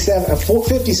 50,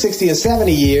 60, and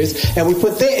 70 years, and we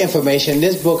put their information.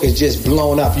 This book is just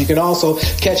blown up. You can also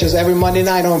catch us every Monday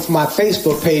night on my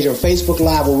Facebook page or Facebook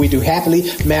Live, where we do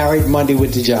Happily Married Monday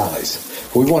with the Jollies.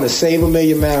 We want to save 1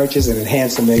 million marriages and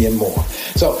enhance 1 million more.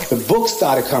 So the book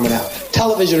started coming out,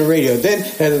 television and radio. Then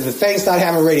the thing started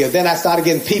having radio. Then I started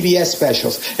getting PBS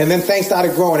specials. And then things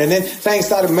started growing. And then things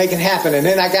started making happen. And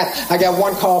then I got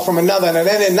one call from another. And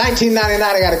then in 1999,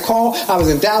 I got a call. I was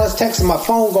in Dallas, Texas, my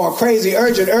phone going crazy.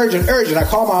 Urgent, urgent, urgent. I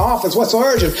called my office. What's so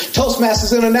urgent?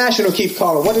 Toastmasters International keeps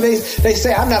calling. What do they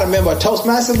say? I'm not a member of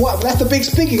Toastmasters. What? That's the big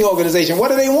speaking organization. What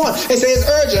do they want? They say it's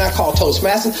urgent. I call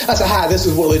Toastmasters. I said, hi, this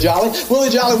is Willie Jolly. Willie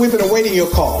Jolly, we've been awaiting your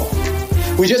call.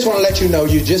 We just want to let you know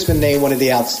you've just been named one of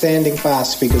the outstanding 5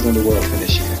 speakers in the world for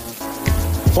this year.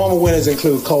 Former winners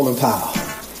include Colin Powell,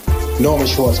 Norman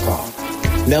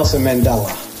Schwarzkopf, Nelson Mandela,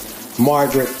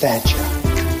 Margaret Thatcher,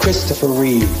 Christopher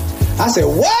Reeve. I said,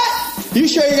 what? You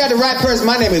sure you got the right person?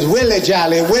 My name is Willie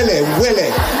Jolly.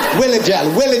 Willie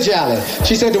Jolly.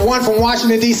 She said, the one from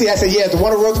Washington, D.C. I said, yeah, the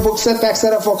one who wrote the book Setback,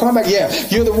 Set Up for a Comeback? Yeah,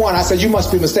 you're the one. I said, you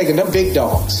must be mistaken. Them big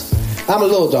dogs. I'm a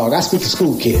little dog. I speak to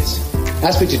school kids.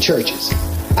 I speak to churches.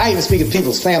 I even speak at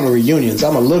people's family reunions.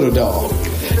 I'm a little dog.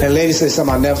 And a lady said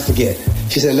something I'll never forget.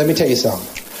 She said, let me tell you something.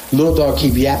 Little dog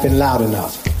keep yapping loud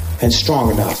enough and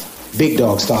strong enough. Big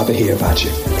dogs start to hear about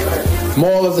you.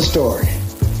 Moral of the story.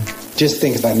 Just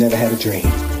think if I never had a dream.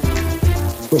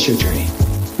 What's your dream?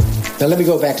 Now let me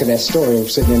go back to that story of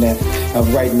sitting in that,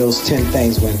 of writing those 10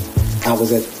 things when I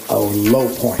was at a low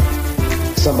point.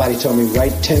 Somebody told me,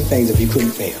 write 10 things if you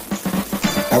couldn't fail.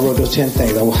 I wrote those 10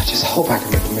 things. I just hope I can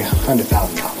make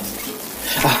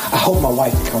 $100,000. I hope my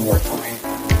wife can come work for me.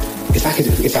 If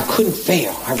I couldn't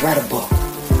fail, I'd write a book.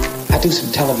 I'd do some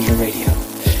television radio.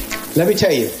 Let me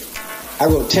tell you, I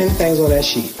wrote 10 things on that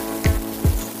sheet.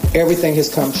 Everything has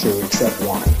come true except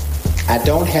one. I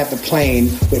don't have the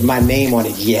plane with my name on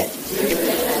it yet.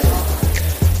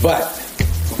 But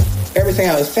everything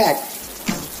else, in fact,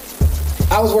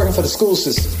 I was working for the school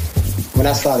system when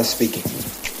I started speaking.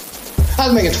 I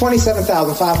was making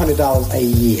 $27,500 a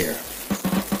year.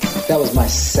 That was my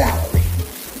salary.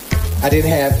 I didn't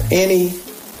have any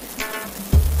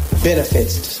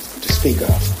benefits to speak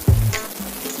of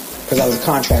because I was a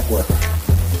contract worker.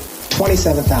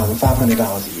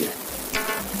 $27,500 a year.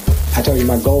 I told you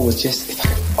my goal was just if I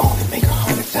could only make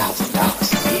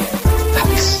 $100,000 a year, I'd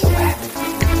be so happy.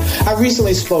 I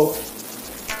recently spoke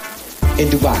in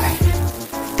Dubai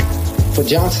for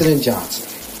Johnson & Johnson.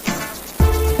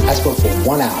 I spoke for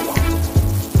 1 hour.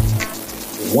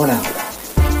 1 hour.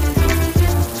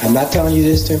 I'm not telling you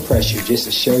this to impress you, just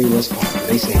to show you what's possible.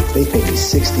 They say they paid me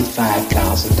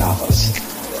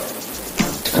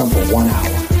 $65,000 to come for 1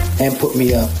 hour and put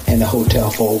me up in the hotel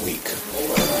for a week.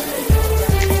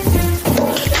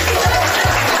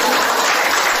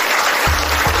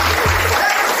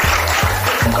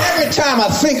 every time I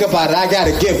think about it, I got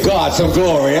to give God some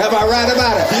glory. Am I right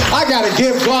about it? I got to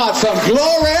give God some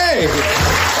glory.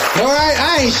 All right?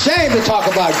 I ain't ashamed to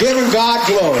talk about giving God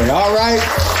glory. All right?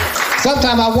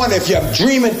 Sometimes I wonder if you're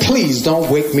dreaming, please don't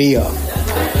wake me up.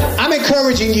 I'm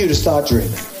encouraging you to start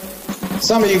dreaming.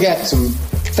 Some of you got some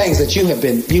things that you have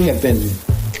been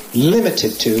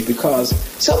limited to because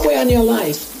somewhere in your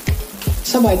life,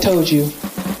 somebody told you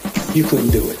you couldn't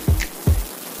do it.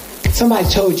 Somebody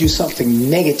told you something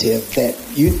negative that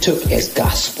you took as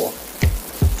gospel.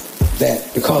 That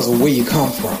because of where you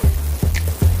come from,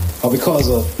 or because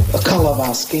of the color of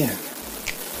our skin,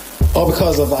 or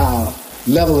because of our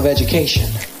level of education,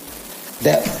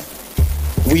 that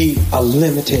we are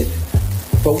limited.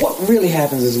 But what really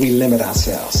happens is we limit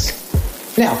ourselves.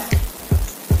 Now,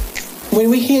 when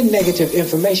we hear negative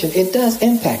information, it does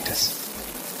impact us.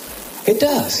 It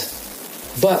does.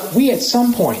 But we at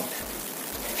some point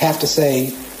have to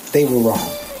say they were wrong.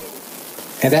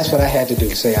 And that's what I had to do,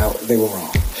 say they were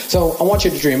wrong. So I want you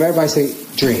to dream. Everybody say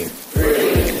dream.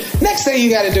 Next thing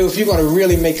you got to do, if you're going to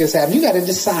really make this happen, you got to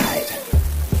decide.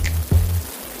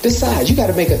 Decide. You got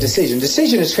to make a decision.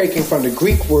 Decision is taken from the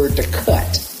Greek word to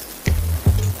cut.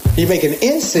 You make an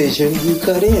incision, you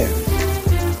cut in.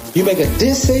 You make a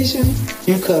decision,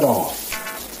 you cut off.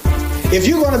 If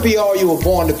you're going to be all you were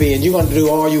born to be and you're going to do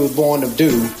all you were born to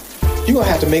do, you're going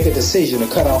to have to make a decision to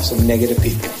cut off some negative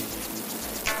people.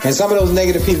 And some of those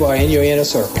negative people are in your inner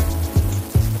circle.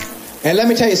 And let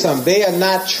me tell you something, they are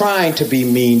not trying to be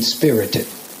mean-spirited.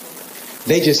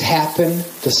 They just happen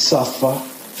to suffer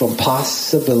from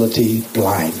possibility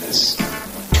blindness.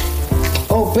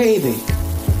 Oh, baby,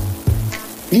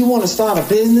 you want to start a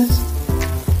business?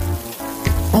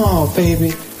 Oh,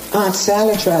 baby, Aunt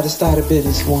Sally tried to start a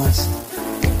business once.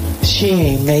 She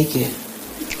ain't make it.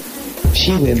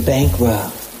 She went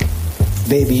bankrupt.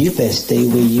 Baby, you better stay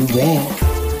where you at.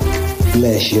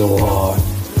 Bless your heart.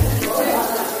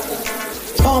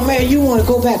 Oh, man, you want to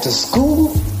go back to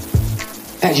school?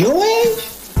 At your age?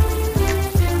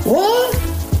 What?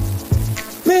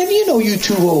 Man, you know you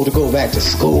too old to go back to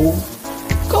school.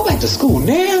 Go back to school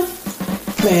now?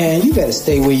 Man, you better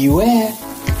stay where you at.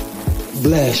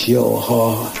 Bless your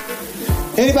heart.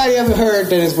 Anybody ever heard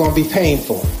that it's going to be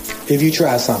painful if you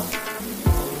try something?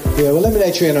 Yeah, well, let me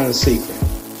let you in on a secret.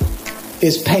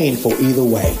 It's painful either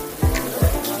way.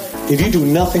 If you do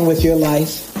nothing with your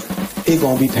life, it's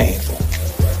going to be painful.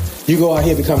 You go out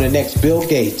here become the next Bill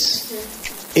Gates,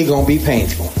 it's going to be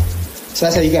painful. So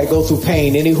that's how you got to go through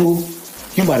pain. Anywho,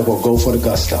 you might as well go for the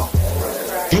gusto.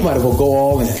 You might as well go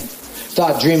all in.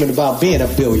 Start dreaming about being a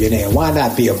billionaire. Why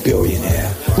not be a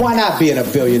billionaire? Why not being a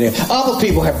billionaire? Other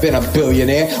people have been a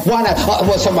billionaire. Why not?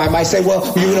 Well, somebody might say, well,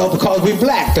 you know, because we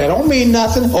black. That don't mean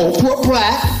nothing. Oprah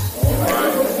black.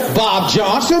 Bob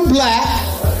Johnson black.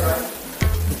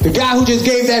 The guy who just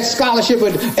gave that scholarship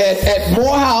at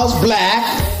Morehouse black.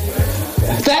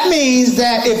 That means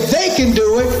that if they can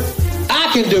do it, I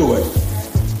can do it.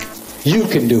 You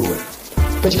can do it.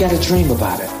 But you got to dream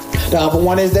about it. The other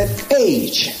one is that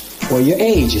age. Well, your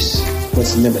age is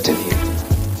what's limiting you.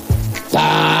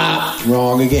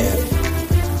 Wrong again.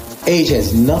 Age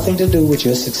has nothing to do with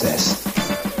your success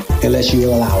unless you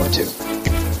allow it to.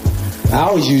 I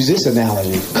always use this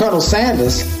analogy. Colonel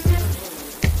Sanders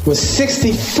was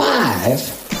 65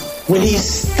 when he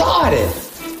started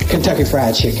Kentucky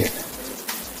Fried Chicken.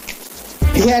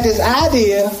 He had this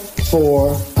idea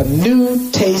for a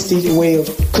new tasty way of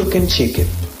cooking chicken.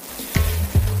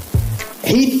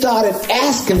 He started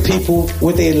asking people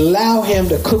would they allow him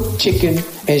to cook chicken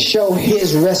and show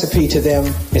his recipe to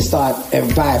them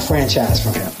and buy a franchise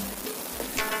from him.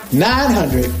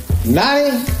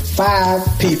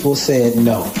 995 people said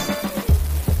no.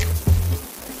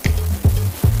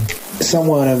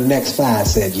 Someone of the next 5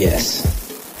 said yes.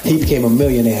 He became a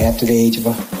millionaire after the age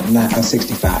of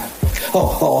 65.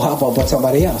 Oh, how about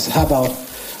somebody else? How about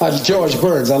George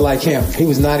Burns? I like him. He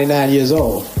was 99 years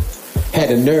old. Had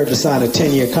the nerve to sign a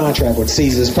 10-year contract with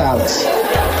Caesar's Palace.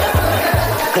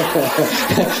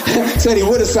 Said he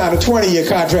would have signed a 20-year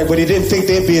contract, but he didn't think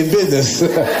they'd be in business.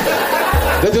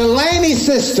 The Delaney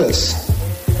sisters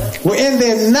were in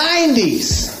their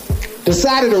 90s,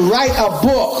 decided to write a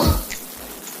book.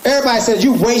 Everybody said,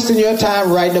 you wasting your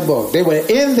time writing a book. They were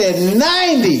in their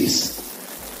 90s,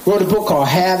 wrote a book called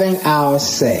Having Our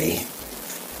Say.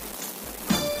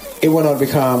 It went on to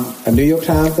become a New York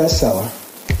Times bestseller,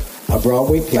 a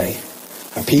Broadway play,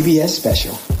 a PBS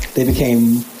special. They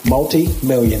became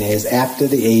multi-millionaires after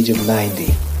the age of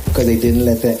 90 because they didn't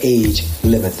let their age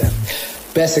limit them.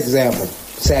 Best example,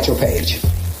 Satchel Paige.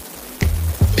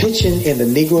 Pitching in the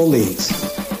Negro Leagues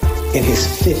in his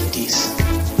 50s.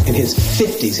 In his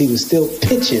 50s, he was still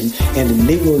pitching in the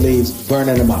Negro Leagues,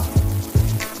 burning them up.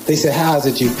 They said, how is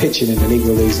it you pitching in the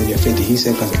Negro Leagues in your 50s? He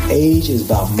said, because age is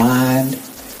about mind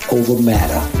over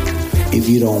matter. If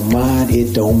you don't mind,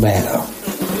 it don't matter.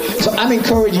 So I'm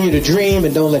encouraging you to dream,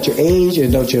 and don't let your age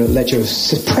and don't let your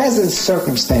present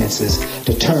circumstances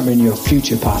determine your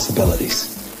future possibilities.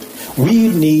 We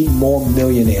need more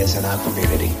millionaires in our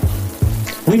community.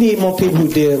 We need more people who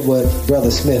did what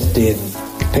Brother Smith did and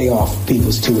pay off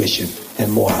people's tuition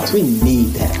and Morehouse. We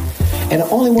need that. And the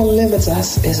only one limits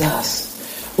us is us.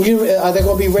 Are there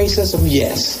going to be racism?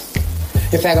 Yes.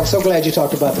 In fact, I'm so glad you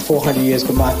talked about the 400 years,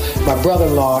 because my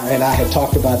brother-in-law and I had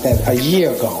talked about that a year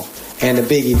ago, and the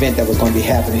big event that was going to be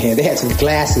happening here. They had some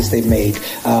glasses they made.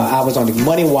 I was on the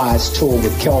Money Wise tour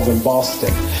with Kelvin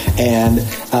Boston, and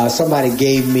somebody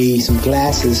gave me some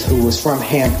glasses who was from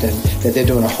Hampton that they're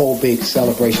doing a whole big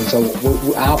celebration. So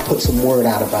I'll put some word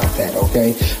out about that,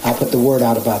 okay? I'll put the word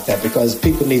out about that because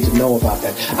people need to know about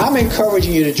that. I'm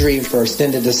encouraging you to dream first,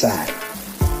 then to decide.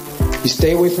 You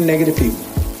stay away from negative people.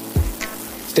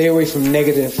 Stay away from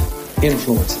negative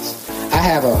influences. I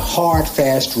have a hard,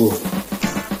 fast rule.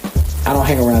 I don't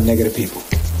hang around negative people.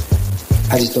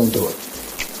 I just don't do it.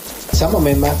 Some of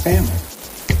them in my family.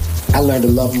 I learned to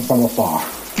love them from afar.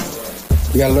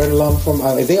 You gotta learn to love them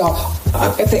from.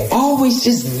 If they always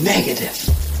just negative,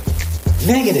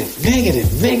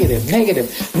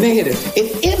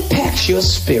 it impacts your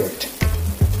spirit.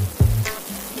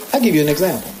 I'll give you an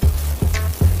example.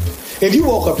 If you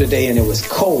woke up today and it was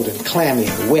cold and clammy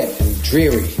and wet and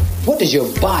dreary, what does your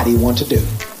body want to do?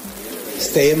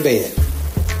 Stay in bed.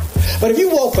 But if you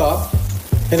woke up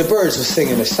and the birds were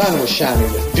singing, the sun was shining,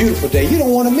 it was a beautiful day, you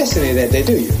don't want to miss any of that day,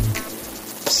 do you?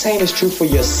 The same is true for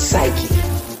your psyche.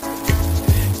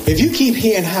 If you keep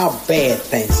hearing how bad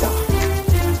things are,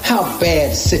 how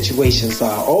bad situations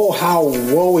are, oh, how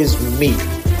woe is me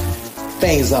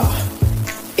things are,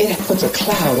 it puts a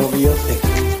cloud over your thinking.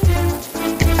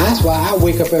 That's why I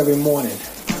wake up every morning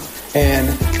and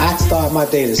I start my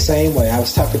day the same way. I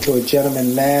was talking to a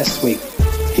gentleman last week.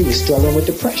 He was struggling with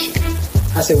depression.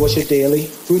 I said, what's your daily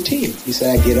routine? He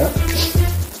said, I get up,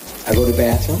 I go to the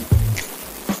bathroom,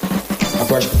 I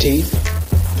brush my teeth,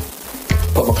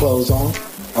 put my clothes on,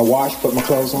 I wash, put my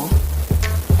clothes on,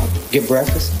 I get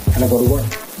breakfast, and I go to work.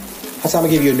 I said, I'm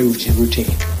going to give you a new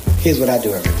routine. Here's what I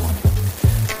do every morning.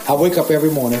 I wake up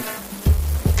every morning,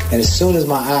 and as soon as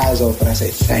my eyes open, I say,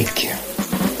 thank you.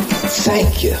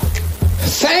 Thank you.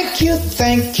 Thank you,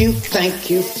 thank you, thank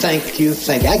you, thank you,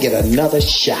 thank you. I get another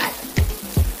shot.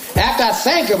 After I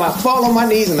thank him, I fall on my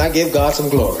knees and I give God some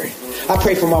glory. I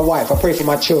pray for my wife. I pray for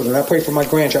my children. I pray for my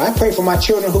grandchildren. I pray for my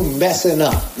children who messing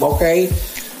up, okay?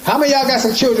 How many of y'all got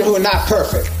some children who are not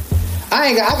perfect?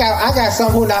 I got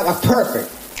some who are not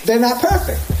perfect. They're not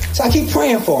perfect. So I keep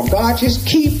praying for them. God, just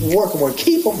keep working with them.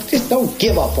 Keep them. Just don't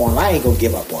give up on them. I ain't going to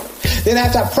give up on them. Then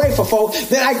after I pray for folks,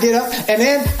 then I get up and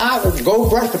then I go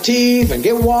brush my teeth and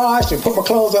get washed and put my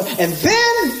clothes on. And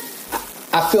then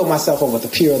I fill myself up with the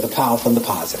pure, the powerful, and the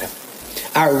positive.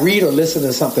 I read or listen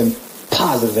to something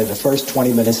positive in the first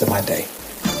 20 minutes of my day.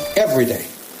 Every day.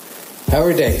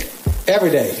 Every day. Every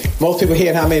day. Most people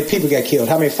hear how many people get killed,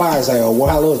 how many fires there are, or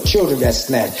how little children got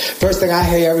snatched. First thing I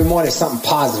hear every morning is something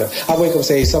positive. I wake up and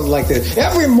say something like this.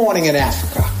 Every morning in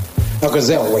Africa, a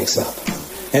gazelle wakes up.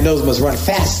 And those must run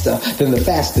faster than the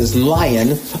fastest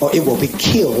lion, or it will be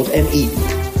killed and eaten.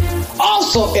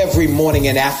 Also every morning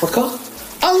in Africa,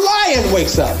 a lion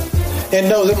wakes up. And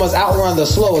knows it must outrun the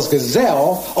slowest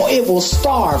gazelle, or it will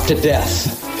starve to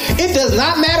death. It does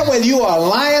not matter whether you are a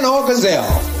lion or a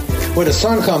gazelle. When the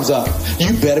sun comes up,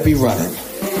 you better be running.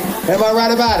 Am I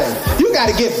right about it? You got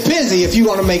to get busy if you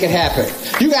want to make it happen.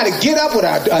 You got to get up with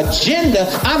an agenda.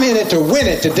 I'm in it to win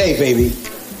it today, baby.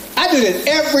 I do that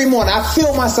every morning. I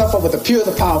fill myself up with the pure,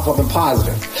 the powerful, and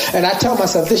positive. And I tell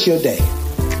myself, this is your day.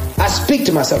 I speak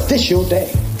to myself, this is your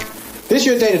day. This is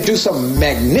your day to do something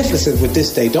magnificent with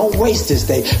this day. Don't waste this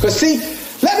day. Because see,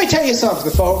 let me tell you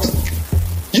something, folks.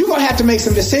 You're going to have to make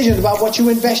some decisions about what you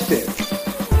invest in.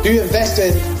 Do you invest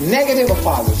in negative or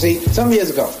positive? See, some years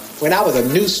ago, when I was a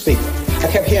new speaker, I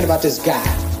kept hearing about this guy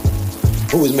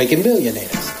who was making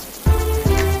millionaires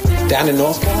down in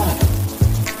North Carolina.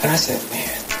 And I said, man,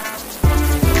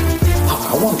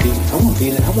 I want to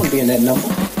be in that number.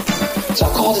 So I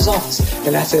called his office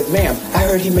and I said, ma'am, I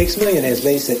heard he makes millionaires. The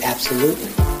lady said, absolutely.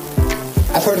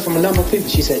 I've heard it from a number of people.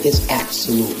 She said, it's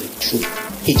absolutely true.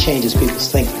 He changes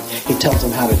people's thinking. He tells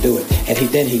them how to do it. And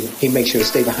he makes sure to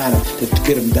stay behind them to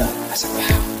get them done. I said,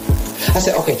 wow. I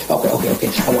said, okay. I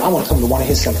want to come to one of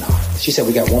his seminars. She said,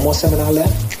 we got one more seminar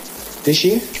left this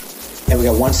year, and we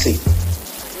got one seat.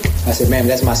 I said, ma'am,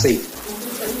 that's my seat.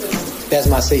 That's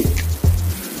my seat.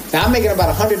 Now, I'm making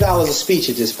about $100 a speech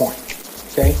at this point.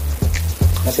 Okay?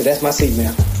 I said, that's my seat,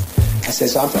 ma'am. I said,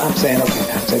 so I'm saying,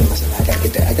 okay. I'm saying, listen, I gotta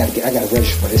get that. I gotta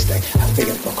register for this thing. I'm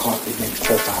thinking it's gonna cost me maybe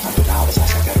 $400 or $500. I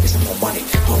said, I gotta get some more money. I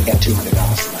only got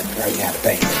 $200 right now to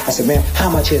pay. I said, ma'am, how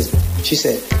much is it? She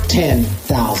said,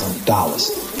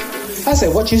 $10,000. I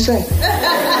said, what you say?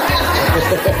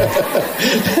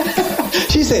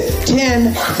 She said,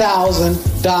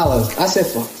 $10,000. I said,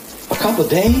 for a couple of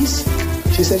days?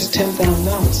 She said, it's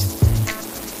 $10,000.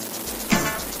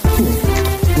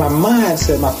 My mind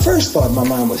said, my first thought in my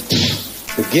mind was,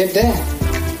 forget that.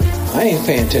 I ain't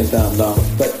paying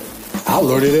 $10,000, but I'll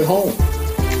learn it at home.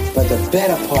 But the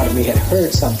better part of me had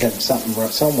heard something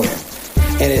somewhere.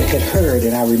 And it had heard,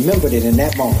 and I remembered it in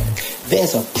that moment.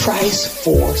 There's a price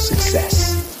for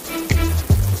success.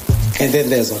 And then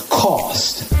there's a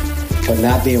cost for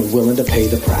not being willing to pay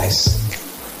the price.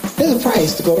 There's a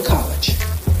price to go to college.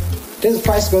 There's a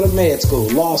price to go to med school,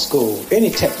 law school,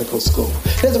 any technical school.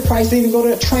 There's a price to even go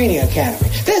to a training academy.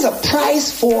 There's a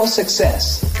price for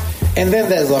success. And then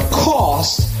there's a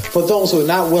cost for those who are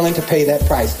not willing to pay that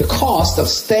price. The cost of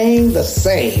staying the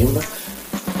same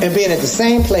and being at the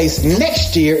same place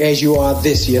next year as you are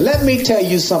this year. Let me tell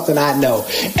you something I know.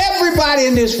 Everybody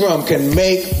in this room can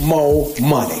make more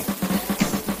money.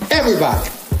 Everybody.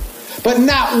 But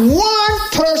not one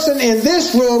person in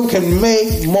this room can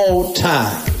make more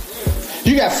time.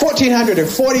 You got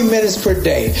 1,440 minutes per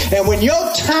day. And when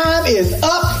your time is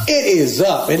up, it is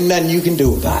up. And nothing you can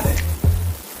do about it.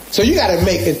 So you got to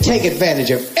make and take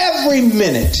advantage of every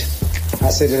minute.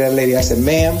 I said to that lady, I said,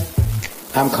 ma'am,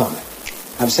 I'm coming.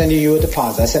 I'm sending you a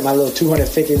deposit. I sent my little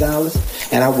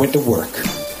 $250 and I went to work.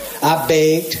 I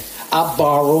begged. I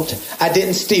borrowed. I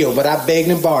didn't steal, but I begged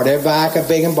and borrowed. Everybody I could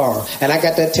beg and borrow. And I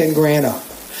got that 10 grand up.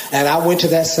 And I went to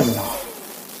that seminar.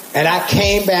 And I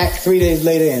came back 3 days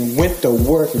later and went to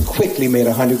work and quickly made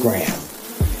 100 grand.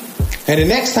 And the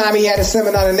next time he had a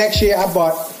seminar the next year, I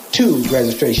bought 2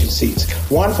 registration seats.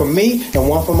 One for me and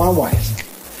one for my wife.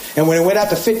 And when it went up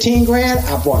to 15 grand,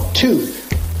 I bought 2.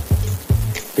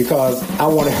 Because I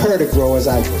wanted her to grow as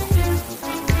I grew.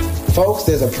 Folks,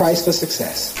 there's a price for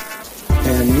success.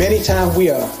 And many times we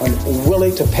are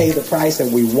unwilling to pay the price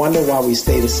and we wonder why we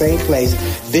stay the same place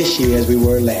this year as we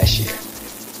were last year.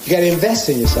 You got to invest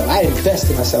in yourself. I invest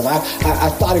in myself.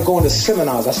 I started going to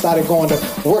seminars. I started going to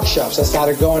workshops. I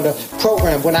started going to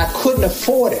programs when I couldn't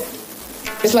afford it.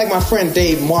 It's like my friend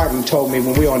Dave Martin told me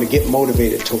when we were on the Get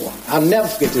Motivated tour. I'll never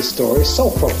forget this story. It's so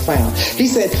profound. He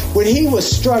said when he was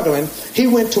struggling, he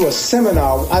went to a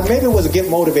seminar. Maybe it was a Get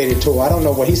Motivated tour. I don't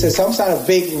know what. He said some kind of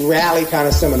big rally kind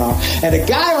of seminar. And the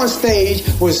guy on stage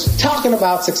was talking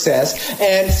about success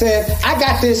and said, I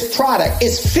got this product.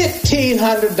 It's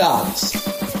 $1,500.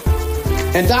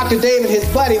 And Dr. Dave and his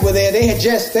buddy were there. They had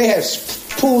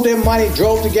pooled their money,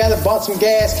 drove together, bought some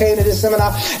gas, came to this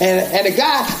seminar. And the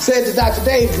guy said to Dr.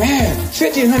 Dave, man,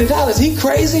 $1,500, he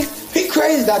crazy? He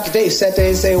crazy. Dr. Dave sat there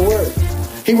and didn't say a word.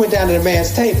 He went down to the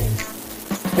man's table.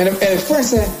 And his friend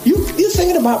said, you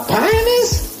thinking about buying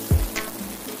this?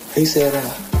 He said,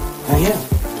 I am.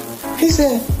 He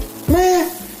said, man,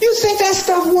 you think that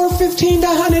stuff worth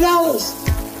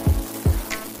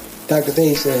 $1,500? Dr.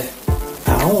 Dave said,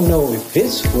 I don't know if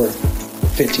it's worth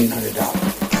 $1,500,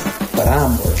 but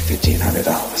I'm worth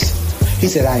 $1,500. He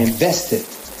said, I invested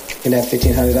in that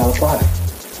 $1,500 product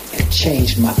and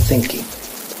changed my thinking.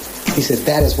 He said,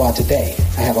 that is why today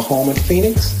I have a home in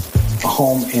Phoenix, a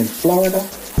home in Florida,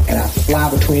 and I fly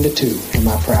between the two in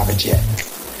my private jet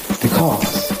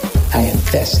because I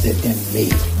invested in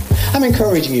me. I'm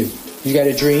encouraging you. You got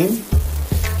a dream.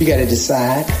 You got to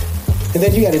decide. And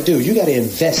then you got to do. You got to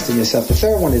invest in yourself. The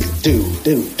third one is do.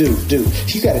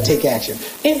 You got to take action.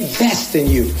 Invest in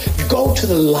you. Go to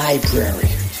the library.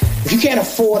 If you can't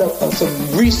afford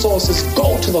some resources,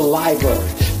 go to the library.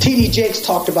 T.D. Jakes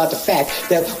talked about the fact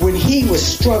that when he was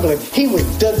struggling, he was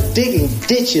digging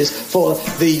ditches for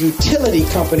the utility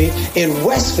company in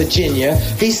West Virginia.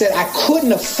 He said, I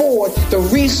couldn't afford the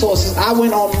resources. I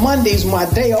went on Mondays, my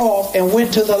day off, and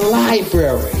went to the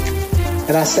library.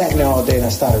 And I sat there all day and I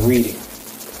started reading.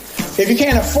 If you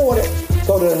can't afford it,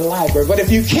 go to the library. But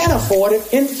if you can afford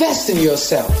it, invest in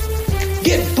yourself.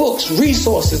 Get books,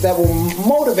 resources that will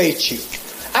motivate you.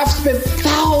 I've spent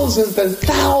thousands and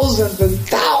thousands and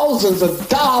thousands of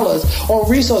dollars on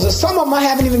resources. Some of them I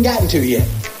haven't even gotten to yet.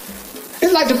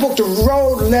 It's like the book, The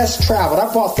Road Less Traveled.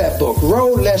 I bought that book,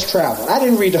 Road Less Traveled. I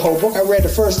didn't read the whole book. I read the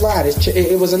first line.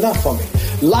 It was enough for me.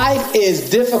 Life is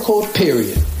difficult,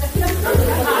 period.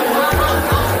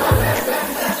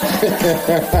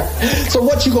 So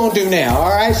what you gonna do now? All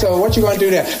right. So what you gonna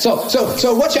do now?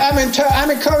 So what I'm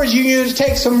encouraging you to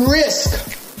take some risk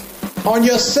on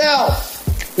yourself.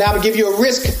 Now I'm gonna give you a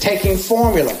risk-taking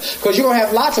formula because you're gonna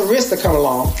have lots of risks that come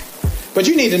along, but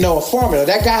you need to know a formula.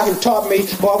 That guy who taught me,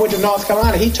 I went to North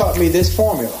Carolina. He taught me this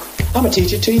formula. I'm gonna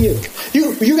teach it to you.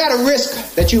 You got a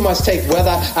risk that you must take,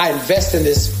 whether I invest in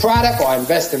this product or I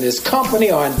invest in this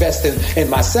company or I invest in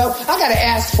myself. I gotta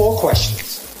ask 4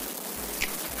 questions.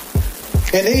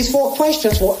 And these 4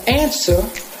 questions will answer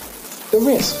the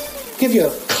risk. Give you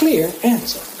a clear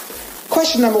answer.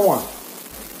 Question number 1.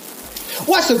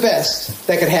 What's the best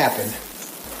that could happen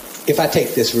if I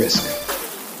take this risk?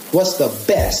 What's the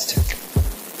best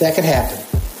that could happen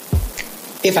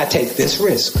if I take this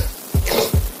risk?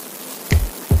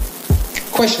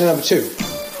 Question number 2.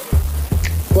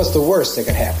 What's the worst that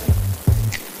could happen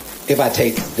if I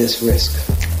take this risk?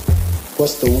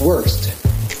 What's the worst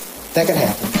that could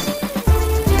happen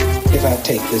if I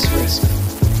take this risk?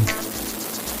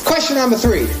 Question number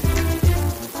 3.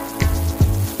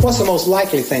 What's the most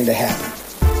likely thing to happen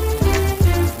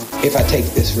if I take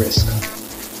this risk?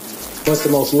 What's the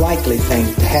most likely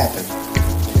thing to happen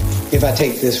if I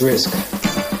take this risk?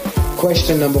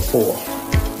 Question number 4.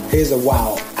 Here's a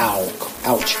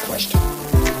ouch question.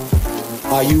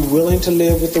 Are you willing to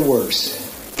live with the worst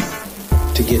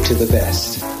to get to the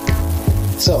best?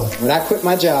 So, when I quit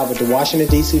my job at the Washington,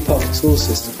 D.C. public school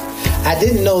system, I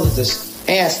didn't know that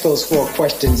to ask those 4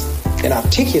 questions and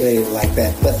articulate it like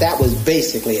that, but that was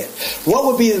basically it. What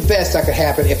would be the best that could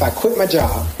happen if I quit my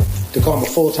job to become a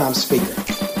full-time speaker?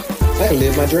 I could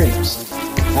live my dreams.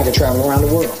 I could travel around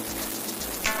the world.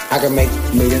 I could make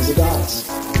millions of dollars.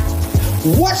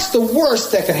 What's the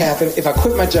worst that could happen if I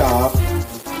quit my job,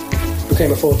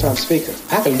 became a full-time speaker?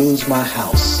 I could lose my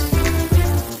house.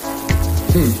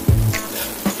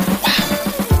 Wow.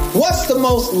 What's the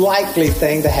most likely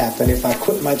thing to happen if I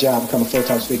quit my job and become a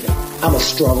full-time speaker? I'm a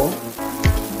struggle.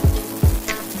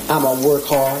 I'm gonna work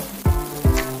hard.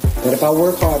 But if I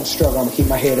work hard and struggle, I'm gonna keep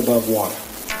my head above water.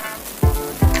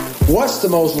 What's the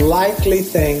most likely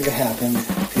thing to happen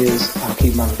is I'll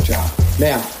keep my job.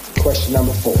 Now, question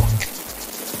number 4.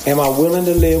 Am I willing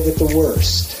to live with the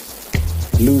worst?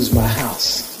 Lose my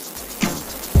house.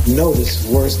 Notice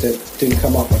worst that didn't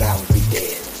come up, but I would be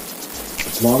dead.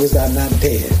 As long as I'm not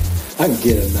dead, I can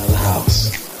get another house.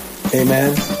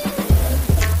 Amen?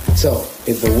 So,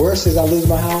 if the worst is I lose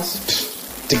my house,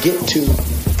 to get to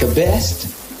the best,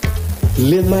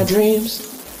 live my dreams,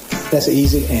 that's an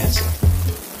easy answer.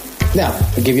 Now,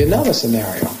 I'll give you another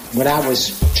scenario. When I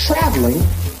was traveling,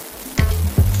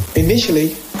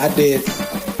 initially I did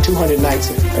 200 nights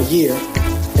a year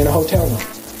in a hotel room.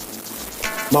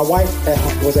 My wife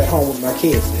was at home with my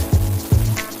kids then.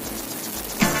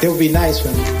 It would be nice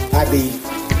when I'd be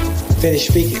finished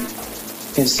speaking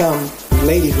and some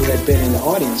lady who had been in the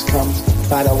audience comes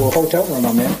by the little hotel room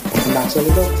I'm in and knocks on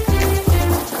the door.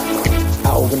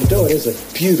 I opened the door. There's a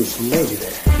beautiful lady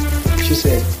there. She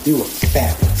said, "You were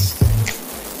fabulous.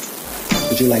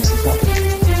 Would you like some company?"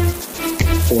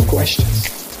 4 questions.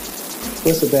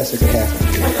 What's the best that could happen?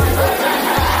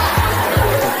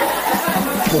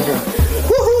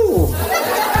 Woohoo!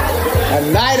 A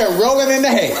night of rolling in the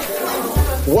hay.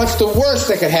 What's the worst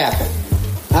that could happen?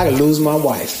 I could lose my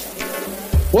wife.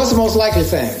 What's the most likely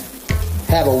thing?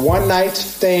 Have a one-night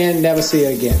stand, never see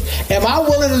her again. Am I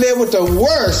willing to live with the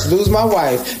worst, lose my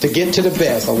wife, to get to the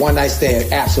best? A one-night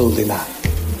stand? Absolutely not.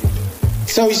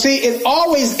 So you see, it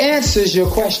always answers your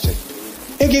question.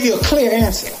 It'll give you a clear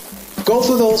answer. Go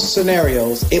through those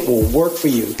scenarios. It will work for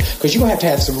you. Because you're going to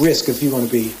have some risk if you want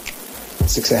to be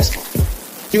successful.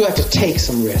 You have to take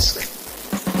some risk.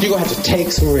 You're going to have to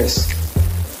take some risk.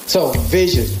 So,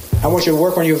 vision. I want you to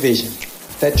work on your vision.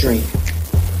 That dream.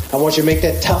 I want you to make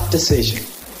that tough decision.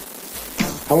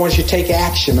 I want you to take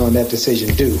action on that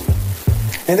decision. Do.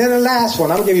 And then the last one,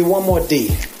 I'm going to give you one more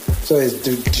D. So it's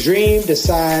dream,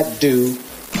 decide, do.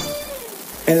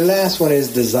 And the last one is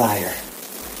desire.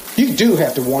 You do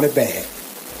have to want it bad.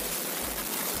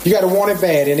 You got to want it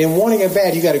bad. And in wanting it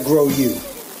bad, you got to grow you.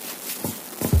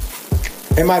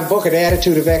 In my book, The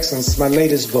Attitude of Excellence, my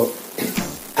latest book,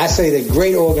 I say that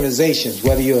great organizations,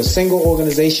 whether you're a single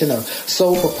organization, a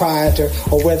sole proprietor,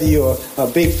 or whether you're a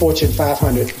big Fortune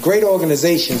 500, great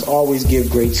organizations always give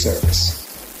great service.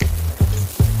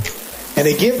 And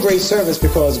they give great service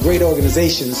because great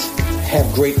organizations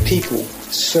have great people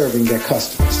serving their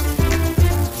customers.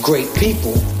 Great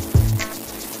people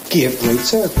give great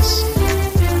service.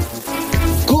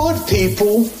 Good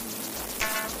people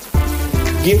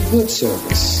give good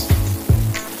service.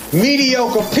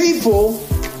 Mediocre people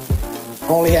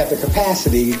only have the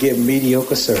capacity to give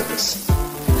mediocre service.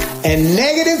 And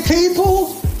negative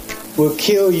people will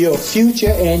kill your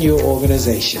future and your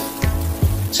organization.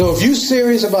 So if you're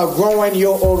serious about growing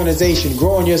your organization,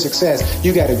 growing your success,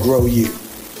 you got to grow you.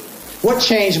 What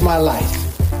changed my life?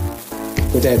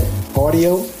 With that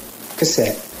audio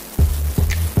cassette,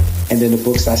 and then the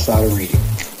books I started reading,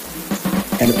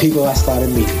 and the people I started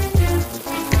meeting.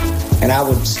 And I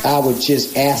would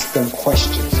just ask them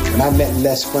questions. When I met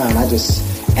Les Brown, I just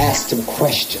asked him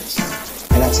questions.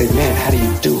 And I'd say, man, how do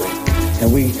you do it?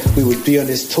 And we would be on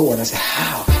this tour, and I said,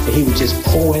 how? And he would just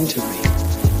pour into me.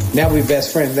 Now we're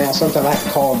best friends. Now sometimes I have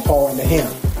to call him, pour into him.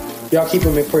 Y'all keep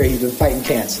him in prayer. He's been fighting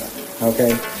cancer.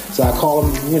 Okay? So I call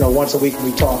him, once a week and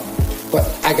we talk. But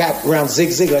I got around Zig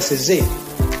Ziglar. I said, Zig,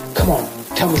 come on,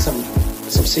 tell me some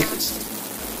secrets.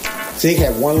 Zig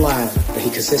had one line that he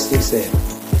consistently said,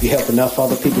 if you help enough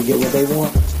other people get what they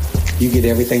want, you get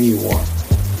everything you want.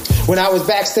 When I was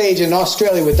backstage in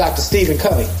Australia with Dr. Stephen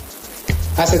Covey,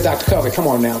 I said, Dr. Covey, come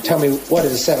on now, tell me, what are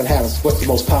the 7 habits? What's the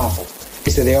most powerful?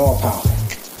 He said, they're all powerful.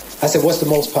 I said, what's the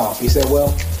most powerful? He said,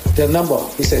 well, the number.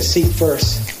 He said, seek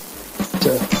first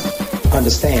to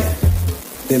understand,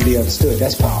 then be understood.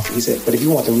 That's powerful. He said, but if you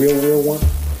want the real one,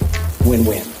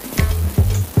 win-win.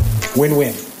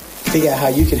 Win-win. Figure out how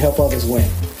you can help others win.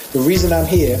 The reason I'm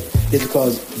here is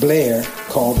because Blair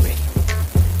called me.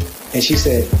 And she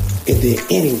said, is there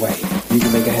any way you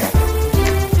can make it happen?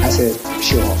 I said,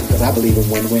 sure, because I believe in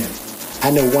win-win.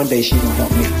 I know one day she's going to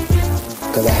help me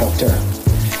because I helped her.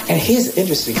 And here's an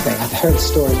interesting thing. I heard a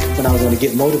story when I was on the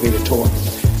Get Motivated tour.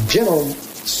 General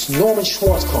Norman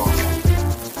Schwarzkopf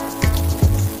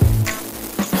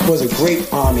was a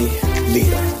great Army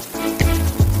leader.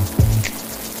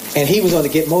 And he was on the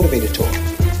Get Motivated tour.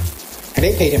 And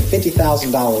they paid him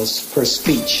 $50,000 per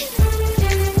speech.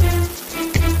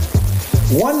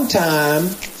 One time,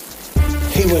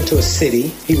 he went to a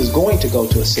city. He was going to go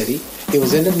to a city. It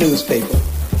was in the newspaper.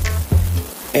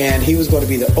 And he was going to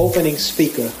be the opening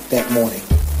speaker that morning.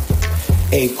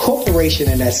 A corporation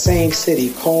in that same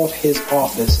city called his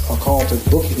office or called the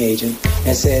booking agent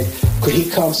and said, could he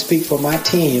come speak for my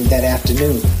team that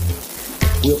afternoon?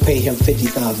 We'll pay him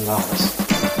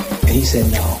 $50,000. And he said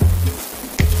no,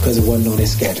 because it wasn't on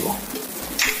his schedule.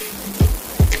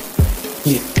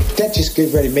 Yeah, that just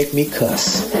get ready to make me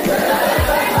cuss.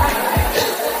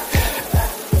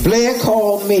 Blair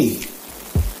called me.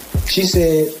 She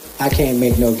said, I can't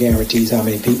make no guarantees how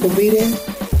many people be there.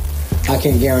 I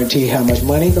can't guarantee how much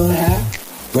money you're going to have.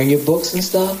 Bring your books and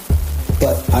stuff.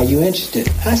 But are you interested?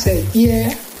 I said,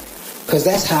 yeah. Because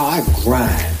that's how I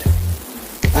grind.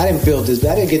 I didn't build this.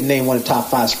 I didn't get named one of the top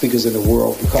 5 speakers in the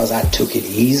world because I took it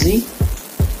easy.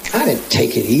 I didn't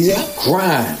take it easy. I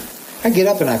grind. I get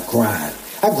up and I grind.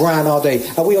 I grind all day.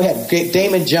 We had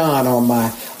Damon John on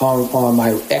my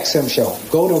XM show.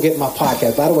 Go to get my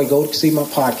podcast. By the way, go to see my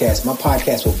podcast. My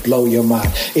podcast will blow your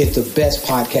mind. It's the best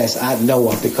podcast I know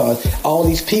of because all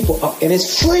these people and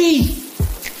it's free.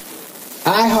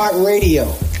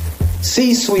 iHeartRadio,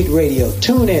 C-Suite Radio,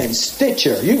 TuneIn,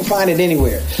 Stitcher. You can find it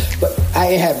anywhere. But I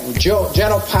have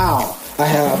General Powell. I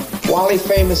have Wally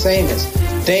Famous Amos,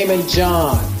 Damon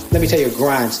John. Let me tell you a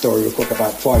grind story real quick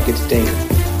before I get to Damon.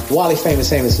 Wally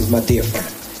Famous Amos is my dear friend.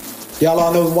 Y'all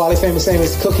all know Wally Famous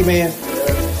Amos, Cookie Man?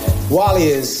 Wally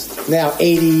is now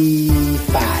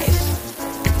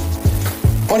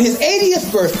 85. On his 80th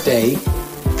birthday,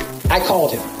 I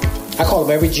called him. I called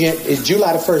him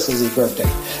July the 1st is his birthday.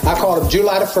 I called him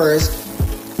July the 1st.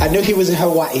 I knew he was in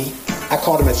Hawaii. I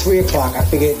called him at 3 o'clock. I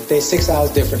figured they're 6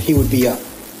 hours different. He would be up.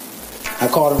 I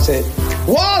called him and said,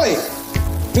 Wally,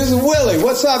 this is Willie.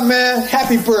 What's up, man?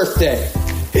 Happy birthday.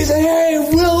 He said, hey,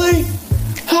 Willie,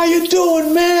 how you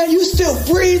doing, man? You still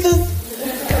breathing?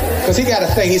 Because he got a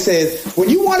thing. He said, when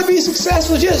you want to be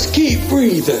successful, just keep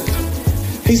breathing.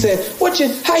 He said,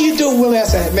 how you doing, Willie? I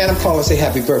said, man, I'm calling to say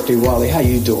happy birthday, Wally. How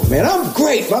you doing, man? I'm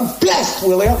great. I'm blessed,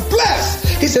 Willie. I'm blessed.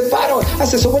 He said, by the way, I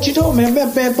said, so what you doing, man?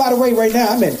 Man, by the way, right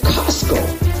now, I'm in Costco.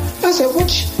 I said,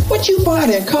 what you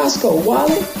buying in Costco,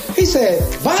 Wally? He said,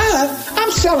 buying?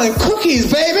 I'm selling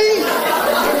cookies, baby.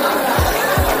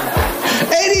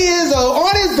 80 years old,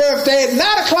 on his birthday, at 9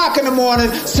 o'clock in the morning,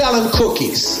 selling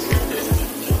cookies.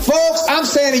 Folks, I'm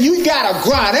saying that you gotta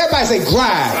grind. Everybody say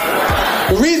grind.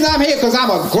 The reason I'm here because I'm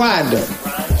a grinder.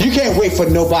 You can't wait for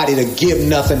nobody to give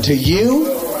nothing to you.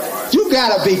 You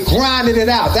gotta be grinding it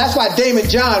out. That's why Damon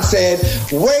John said,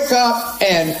 wake up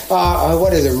and,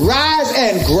 Rise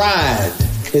and Grind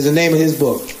is the name of his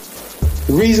book.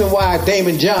 The reason why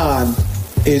Damon John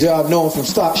is known from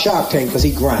Shark Tank because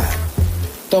he grind.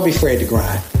 Don't be afraid to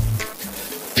grind.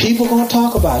 People gonna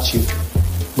talk about you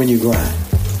when you grind.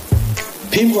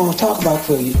 People gonna talk about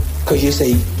you because you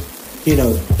say you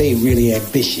know, they really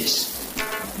ambitious.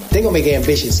 They gonna make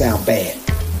ambition sound bad.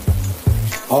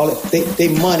 They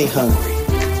money hungry.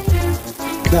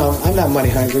 No, I'm not money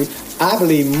hungry. I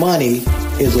believe money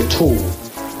is a tool.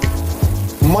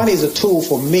 Money is a tool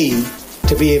for me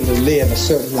to be able to live a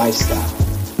certain lifestyle.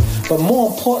 But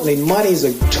more importantly, money is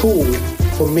a tool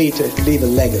for me to leave a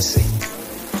legacy.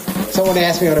 Someone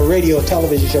asked me on a radio or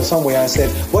television show somewhere, I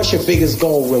said, what's your biggest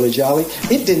goal, Willie Jolly?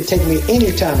 It didn't take me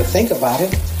any time to think about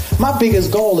it. My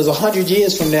biggest goal is 100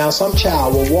 years from now, some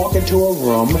child will walk into a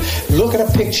room, look at a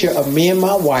picture of me and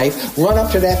my wife, run up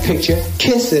to that picture,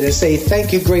 kiss it, and say,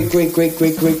 thank you,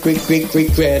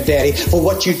 great-great-great-great-great-great-great-great-granddaddy, for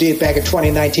what you did back in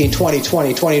 2019, 2020,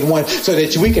 2021, so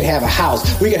that we could have a house,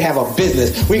 we could have a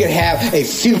business, we could have a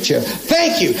future.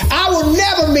 Thank you. I will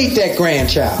never meet that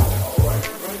grandchild.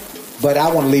 But I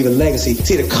want to leave a legacy.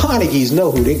 See, the Carnegies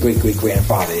know who their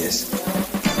great-great-grandfather is.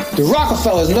 The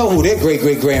Rockefellers know who their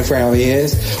great-great-grandfather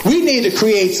is. We need to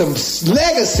create some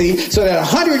legacy so that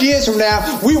 100 years from now,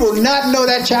 we will not know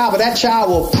that child, but that child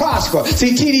will prosper.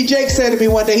 See, T.D. Jakes said to me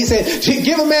one day, he said,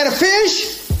 give a man a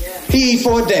fish, he eat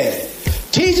for a day.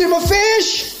 Teach him a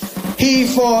fish, he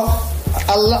eat for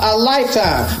a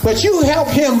lifetime. But you help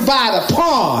him buy the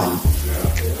pond,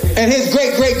 and his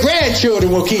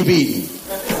great-great-grandchildren will keep eating.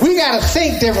 We got to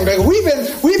think differently.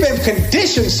 We've been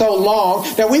conditioned so long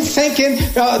that we're thinking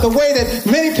the way that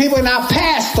many people in our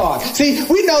past thought. See,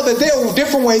 we know that there are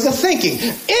different ways of thinking.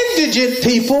 Indigent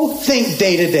people think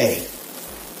day to day.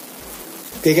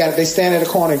 They stand at a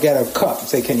corner and get a cup and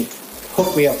say, can you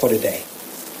hook me up for the day?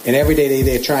 And every day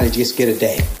they're trying to just get a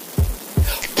day.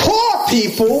 Poor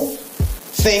people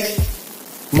think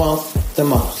month to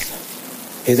month.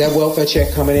 Is that welfare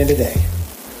check coming in today?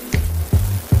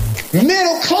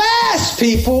 Middle class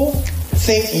people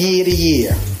think year to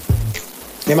year.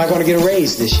 Am I going to get a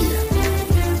raise this year?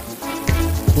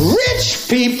 Rich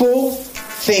people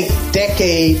think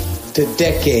decade to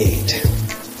decade.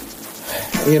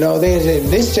 You know,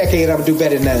 this decade I'm going to do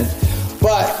better than that.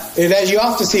 But as you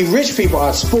often see, rich people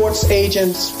are sports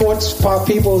agents, sports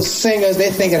people, singers.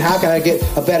 They're thinking, how can I get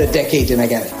a better decade than I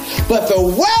got it? But the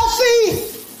wealthy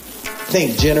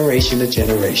think generation to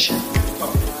generation.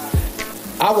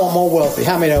 I want more wealthy.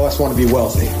 How many of us want to be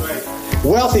wealthy?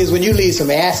 Wealthy is when you leave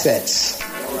some assets,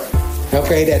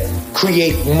 okay, that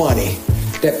create money,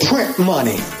 that print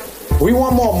money. We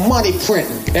want more money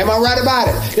printing. Am I right about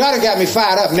it? Y'all done got me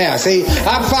fired up now. See,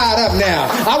 I'm fired up now.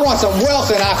 I want some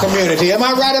wealth in our community. Am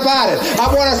I right about it?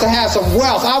 I want us to have some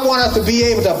wealth. I want us to be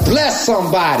able to bless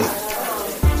somebody.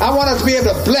 I want us to be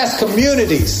able to bless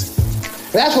communities.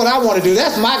 That's what I want to do.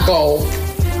 That's my goal.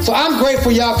 So I'm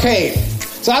grateful y'all came.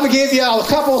 So I'm going to give y'all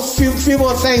a few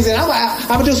more things, and I'm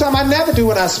going to do something I never do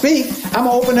when I speak. I'm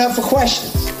going to open up for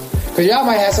questions, because y'all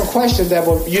might have some questions that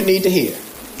you need to hear.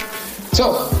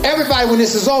 So everybody, when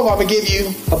this is over, I'm going to give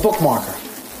you a bookmarker.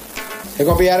 They're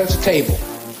going to be out at the table.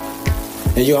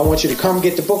 And I want you to come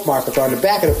get the bookmarker. On the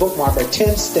back of the bookmarker are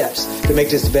 10 steps to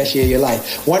make this the best year of your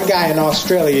life. One guy in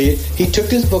Australia, he took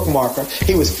this bookmarker.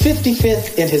 He was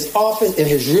 55th in his office, in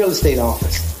his real estate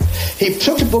office. He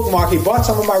took the bookmark. He bought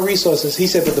some of my resources. He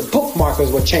said, but the bookmarker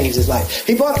is what changed his life.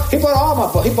 He bought all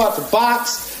my books. He bought the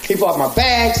box. He bought my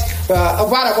bags.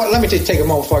 Let me just take a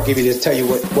moment before I give you this. Tell you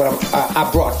what I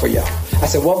brought for y'all. I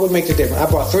said, what would make the difference? I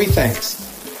brought 3 things,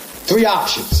 3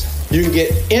 options. You can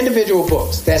get individual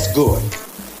books. That's good.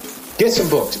 Get some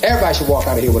books. Everybody should walk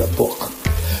out of here with a book.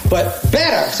 But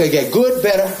better, so you get good,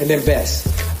 better, and then best.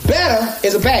 Better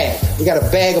is a bag. We got a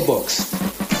bag of books.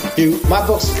 My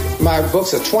books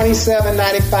are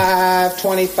 $27.95,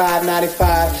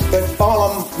 $25.95, but all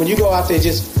of them, when you go out there,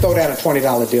 just throw down a $20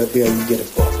 bill, you get a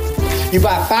book. You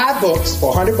buy 5 books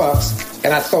for $100,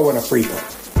 and I throw in a free book.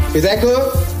 Is that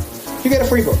good? You get a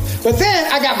free book. But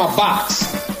then I got my box.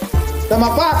 Now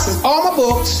my box is all my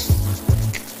books,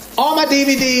 all my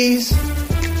DVDs,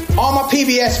 all my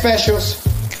PBS specials.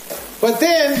 But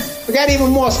then we got even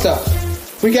more stuff.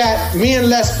 We got me and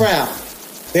Les Brown,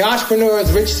 the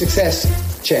Entrepreneur's Rich Success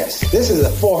Chest. This is a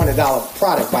 $400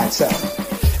 product by itself.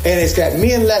 And it's got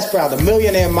me and Les Brown, the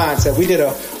Millionaire Mindset. We did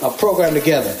a program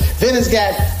together. Then it's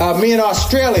got me in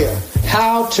Australia,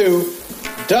 how to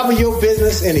double your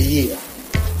business in a year.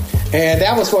 And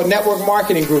that was for a network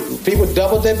marketing group. People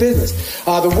doubled their business.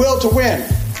 The Will to Win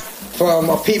from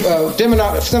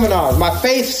seminars, my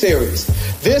Faith series.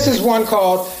 This is one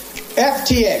called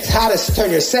FTX, how to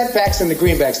turn your setbacks into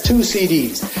greenbacks, 2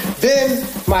 CDs. Then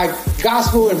my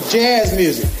gospel and jazz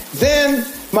music. Then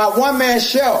my one-man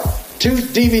show, 2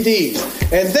 DVDs.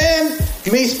 And then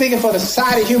me speaking for the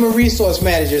Society of Human Resource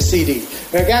Managers CD.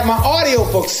 I got my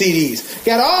audiobook CDs.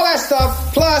 Got all that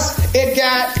stuff, plus it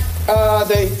got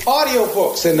the audio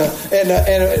books and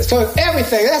so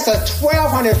everything. That's a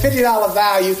 $1,250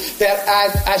 value that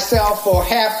I sell for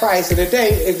half price. And today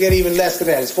it get even less than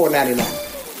that. It's $4.99.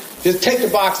 Just take the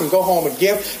box and go home and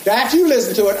give. Now, after you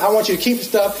listen to it, I want you to keep the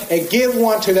stuff and give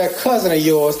one to that cousin of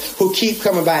yours who keep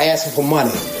coming by asking for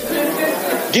money.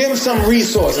 Give them some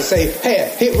resources. Say,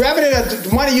 hey, rather than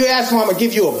the money you ask for, I'm going to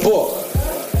give you a book.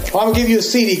 Or I'm going to give you a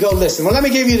CD. Go listen. Well, let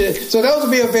me give you the... So those will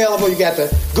be available. You got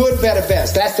the good, better,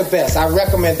 best. That's the best. I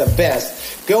recommend the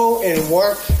best. Go and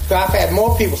work. So I've had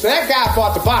more people. So that guy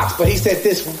bought the box, but he said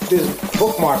this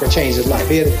bookmarker changed his life.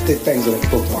 He had the things in the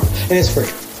bookmark. And it's free.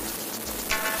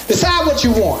 Decide what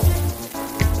you want,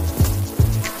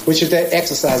 which is that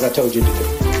exercise I told you to do.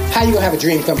 How you going to have a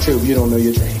dream come true if you don't know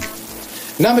your dream?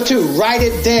 Number 2, write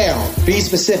it down. Be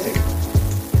specific.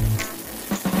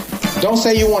 Don't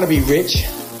say you want to be rich.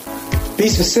 Be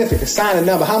specific. Assign a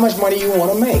number. How much money you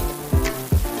want to make?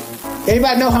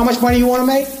 Anybody know how much money you want to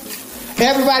make?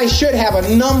 Everybody should have a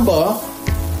number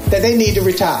that they need to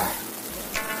retire.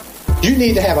 You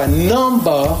need to have a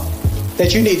number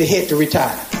that you need to hit to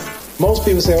retire. Most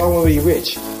people say, I want to be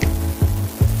rich.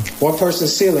 One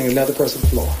person's ceiling, another person's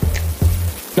floor.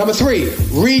 Number 3,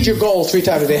 read your goals 3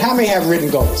 times a day. How many have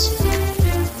written goals?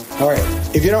 All right.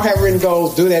 If you don't have written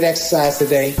goals, do that exercise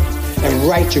today and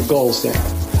write your goals down.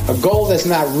 A goal that's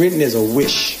not written is a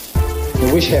wish. The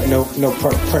wish have no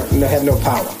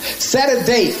power. Set a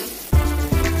date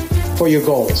for your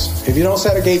goals. If you don't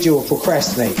set a date, you will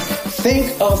procrastinate.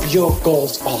 Think of your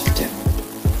goals often.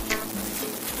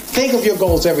 Think of your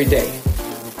goals every day.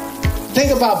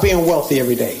 Think about being wealthy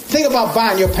every day. Think about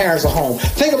buying your parents a home.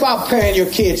 Think about paying your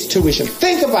kids tuition.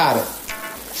 Think about it.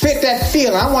 Fit that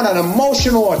feeling. I want an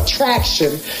emotional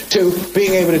attraction to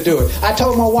being able to do it. I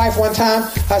told my wife one time,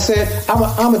 I said, I'm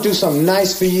going to do something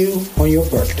nice for you on your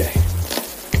birthday.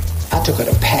 I took her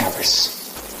to Paris.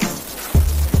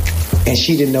 And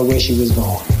she didn't know where she was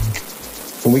going.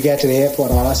 When we got to the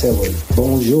airport, all I said was,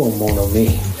 bonjour, mon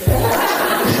ami.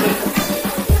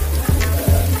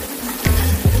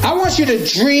 I want you to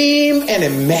dream and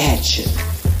imagine.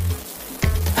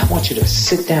 I want you to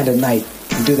sit down tonight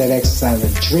and do that exercise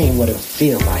and dream what it'll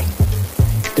feel like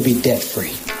to be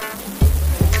debt-free.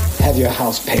 Have your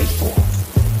house paid for.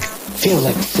 Feel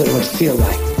what it feel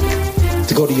like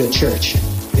to go to your church.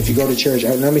 If you go to church,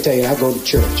 let me tell you, I go to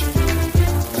church.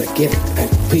 But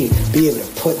be able to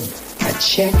put a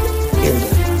check in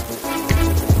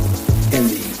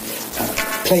the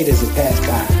plate as it passed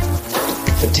by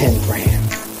for 10 grand.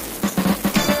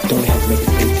 Don't have to make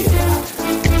a big deal about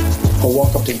it. Or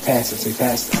walk up to the pastor and say,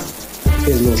 Pastor,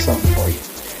 here's a little something for you.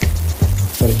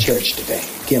 For the church today.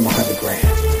 Give him 100 grand.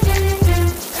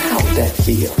 How would that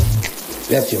feel?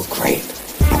 That feel great.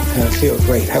 That feel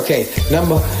great. Okay,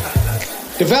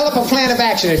 develop a plan of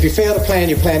action. If you fail to plan,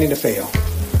 you're planning to fail.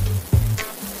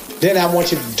 Then I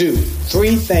want you to do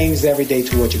 3 things every day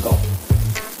toward your goal.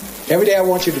 Every day I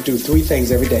want you to do 3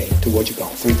 things every day toward your goal.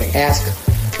 3 things.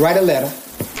 Write a letter.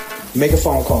 Make a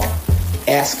phone call.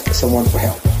 Ask someone for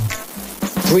help.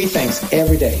 3 things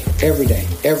every day, every day,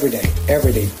 every day,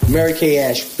 every day. Mary Kay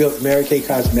Ash built Mary Kay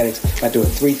Cosmetics by doing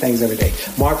 3 things every day.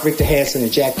 Mark Victor Hansen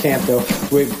and Jack Campbell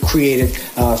created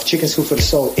Chicken Soup for the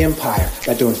Soul Empire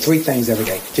by doing 3 things every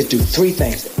day. Just do 3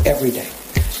 things every day.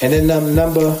 And then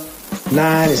number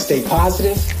 9 is stay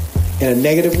positive. And a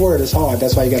negative word is hard.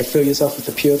 That's why you got to fill yourself with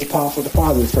the pure, the powerful, the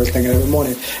positive first thing every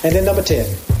morning. And then number 10,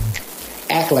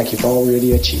 act like you've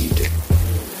already achieved it.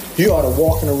 You ought to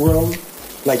walk in a room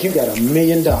like you got $1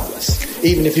 million,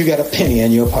 even if you got a penny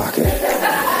in your pocket.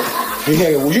 You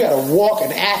got to walk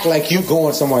and act like you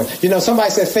going somewhere. You know,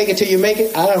 somebody said fake it till you make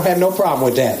it. I don't have no problem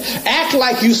with that. Act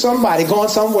like you somebody going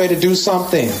somewhere to do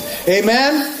something.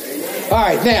 Amen? All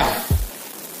right, now,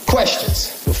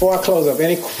 questions. Before I close up,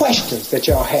 any questions that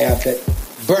y'all have that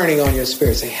burning on your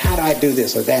spirit? Say, how do I do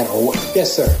this or that or what?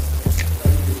 Yes, sir.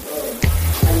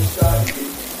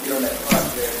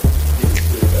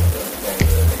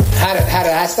 How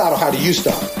did I start or how do you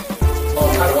start?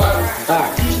 How do I?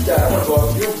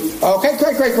 All right.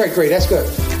 Okay, great. That's good.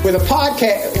 With a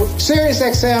podcast, Sirius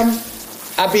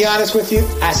XM, I'll be honest with you,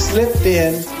 I slipped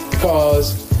in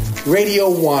because Radio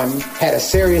 1 had a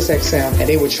Sirius XM and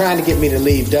they were trying to get me to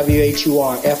leave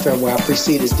WHUR FM where I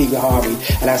preceded Stevie Harvey.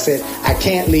 And I said, I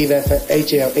can't leave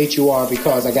HUR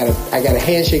because I got a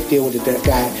handshake deal with the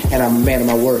guy and I'm a man of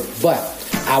my word. But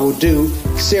I will do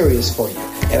Sirius for you.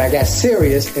 And I got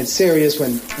Sirius, and Sirius,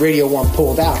 when Radio 1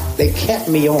 pulled out, they kept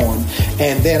me on.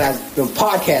 And then the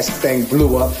podcast thing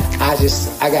blew up. I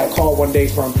got a call one day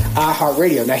from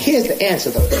iHeartRadio. Now, here's the answer,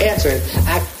 though. The answer is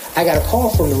I got a call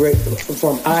from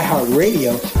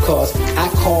iHeartRadio because I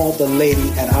called the lady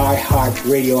at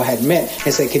iHeartRadio I had met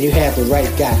and said, can you have the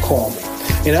right guy call me?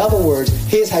 In other words,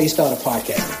 here's how you start a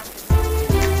podcast.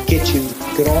 Get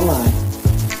online,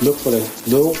 look for the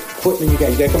little equipment you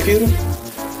got. You got a computer?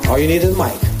 All you need is a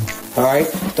mic. All right?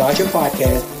 Start your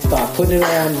podcast, start putting it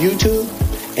on YouTube,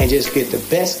 and just get the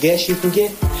best guests you can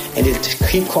get, and just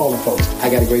keep calling folks. I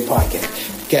got a great podcast.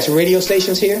 Got some radio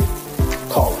stations here?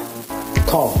 Call them.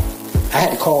 I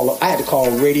had to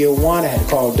call Radio 1. I had to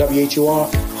call WHUR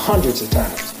hundreds of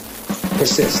times.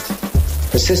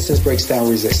 Persistence breaks down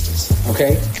resistance.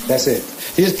 Okay? That's it.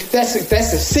 That's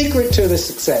the secret to the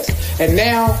success. And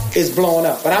now it's blowing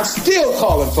up. But I'm still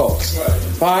calling folks.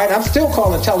 All right? I'm still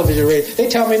calling television, radio. They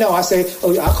tell me no. I say,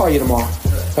 I'll call you tomorrow.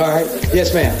 All right?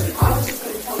 Yes, ma'am.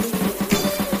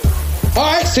 All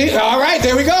right, see, all right,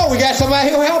 there we go. We got somebody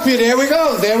who'll help you. There we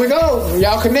go.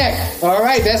 Y'all connect. All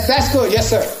right, that's good. Yes,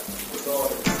 sir.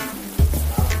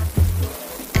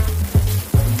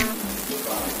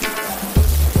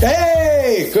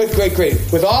 Hey, good, great.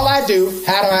 With all I do,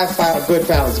 how do I find good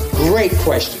balance? Great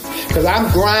question. Because I'm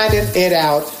grinding it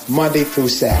out Monday through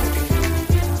Saturday.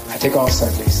 I take off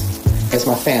Sundays. That's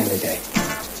my family day.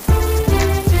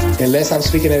 Unless I'm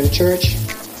speaking at a church,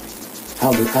 I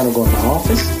don't go to my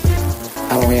office.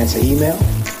 I don't answer email.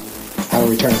 I don't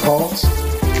return calls.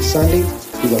 Sunday,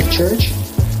 we go to church.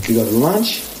 We go to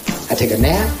lunch. I take a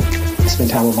nap. I spend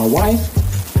time with my wife.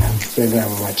 I spend time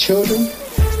with my children.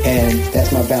 And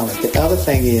that's my balance. The other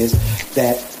thing is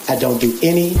that I don't do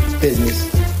any business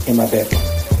in my bedroom.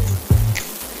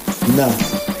 None.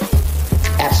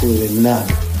 Absolutely none.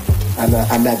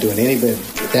 I'm not doing any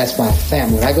business. That's my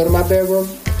family. When I go to my bedroom,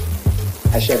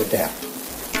 I shut it down.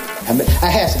 I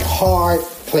have some hard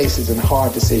places and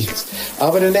hard decisions.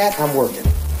 Other than that, I'm working.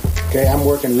 Okay, I'm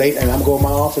working late and I'm going to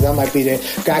my office. I might be there.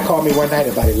 Guy called me one night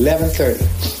about 11:30.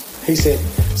 He said,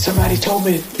 somebody told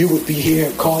me you would be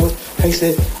here calling. He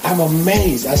said, I'm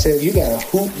amazed. I said, you got to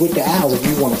hoop with the owls if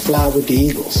you want to fly with the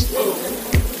eagles.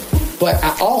 But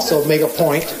I also make a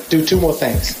point, do two more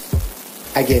things.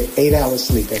 I get 8 hours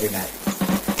sleep every night.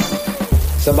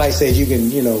 Somebody says you can,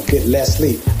 get less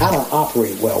sleep. I don't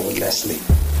operate well with less sleep.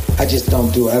 I just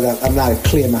don't do it. I'm not a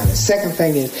clear-minded. Second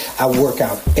thing is I work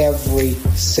out every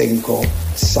single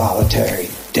solitary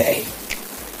day.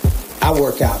 I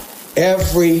work out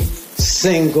every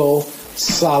single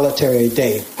solitary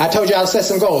day. I told you I'll set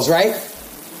some goals, right?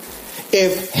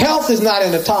 If health is not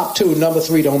in the top 2, number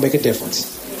 3 don't make a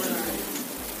difference.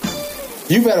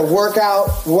 You better work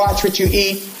out, watch what you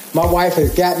eat. My wife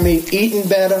has got me eating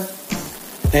better.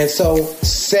 And so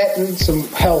setting some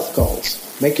health goals.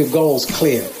 Make your goals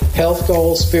clear. Health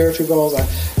goals, spiritual goals.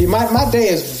 My day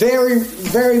is very,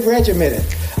 very regimented.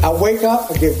 I wake up,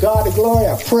 I give God the glory,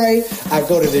 I pray, I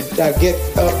get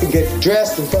up and get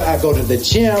dressed, and I go to the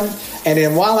gym, and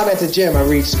then while I'm at the gym, I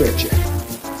read scripture.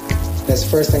 That's the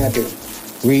first thing I do.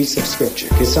 Read some scripture.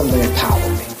 Get something to empower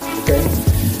me. Okay?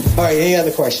 All right, any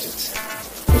other questions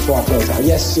before I close out?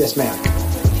 Yes, ma'am.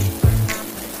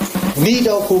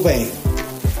 Nido Qubein.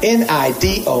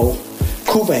 Nido Qubein.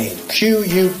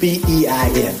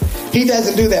 Qubein. He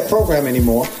doesn't do that program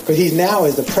anymore because he now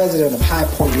is the president of High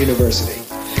Point University.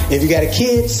 If you got a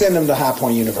kid, send them to High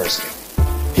Point University.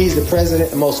 He's the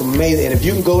president, the most amazing. And if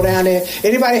you can go down there,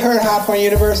 anybody heard of High Point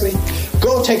University?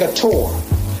 Go take a tour.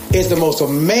 It's the most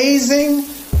amazing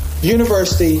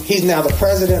university. He's now the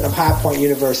president of High Point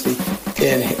University.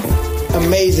 And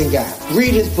amazing guy.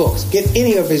 Read his books. Get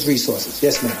any of his resources.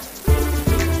 Yes, ma'am.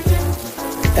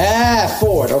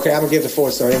 Ford. Okay, I'm going to give the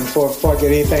Ford story. Before I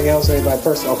get anything else, anybody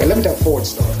personal. Okay, let me tell the Ford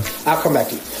story. I'll come back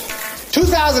to you.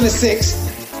 2006,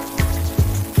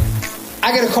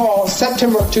 I get a call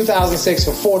September of 2006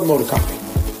 from Ford Motor Company.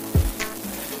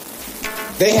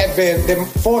 They had been,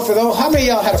 Ford, for those, how many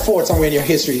of y'all had a Ford somewhere in your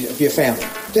history of your family?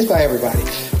 Just about everybody.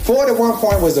 Ford at one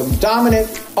point was a dominant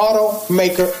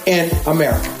automaker in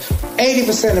America.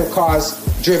 80% of cars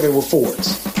driven were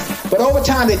Fords. But over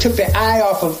time, they took their eye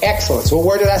off of excellence. What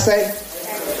word did I say?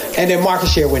 And their market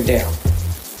share went down.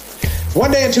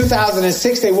 One day in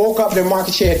 2006, they woke up, their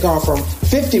market share had gone from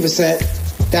 50%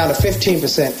 down to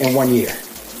 15% in 1 year.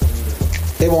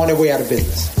 They were on their way out of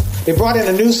business. They brought in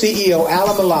a new CEO,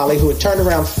 Alan Mulally, who had turned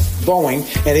around Boeing,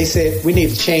 and they said, we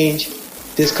need to change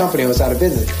this company. It was out of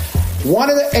business.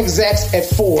 One of the execs at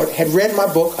Ford had read my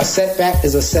book, A Setback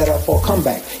is a Setup for a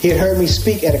Comeback. He had heard me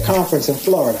speak at a conference in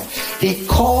Florida. He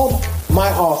called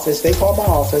my office, they called my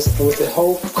office with the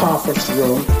whole conference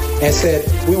room and said,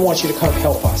 we want you to come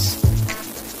help us.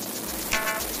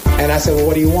 And I said, well,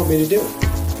 what do you want me to do?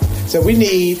 So we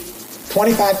need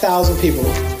 25,000 people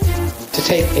to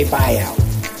take a buyout.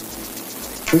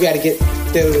 We got to get...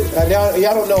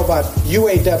 y'all don't know about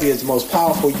UAW is the most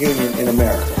powerful union in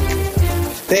America.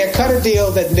 They had cut a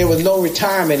deal that there was no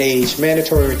retirement age,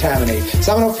 mandatory retirement age.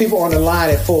 Some of those people on the line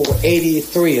at Ford were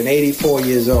 83 and 84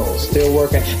 years old, still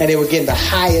working, and they were getting the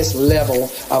highest level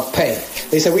of pay.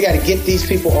 They said, we got to get these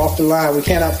people off the line. We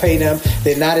cannot pay them.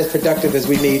 They're not as productive as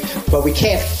we need, but we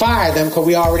can't fire them because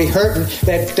we already hurting.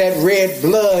 That red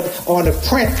blood on the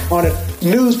print, on the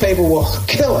newspaper will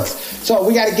kill us. So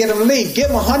we got to get them to leave. Give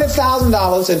them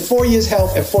 $100,000 and 4 years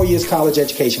health and 4 years college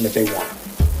education if they want.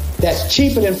 That's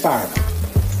cheaper than firing them.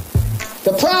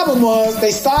 The problem was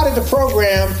they started the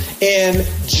program in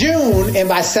June, and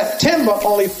by September,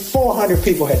 only 400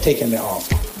 people had taken their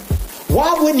offer.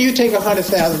 Why wouldn't you take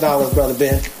 $100,000, Brother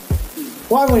Ben?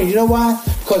 Why wouldn't you? You know why?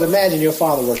 Because imagine your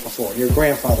father worked for Ford, your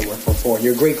grandfather worked for Ford,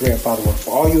 your great-grandfather worked for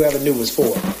Ford. All you ever knew was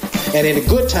Ford. And in the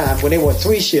good times, when they were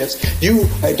 3 shifts, you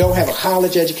don't have a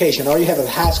college education. All you have is a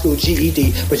high school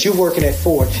GED, but you're working at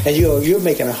Ford, and you're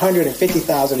making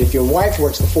 $150,000. If your wife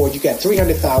works for Ford, you got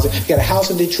 $300,000. You got a house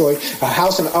in Detroit, a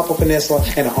house in the Upper Peninsula,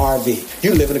 and an RV.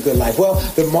 You're living a good life. Well,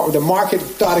 the market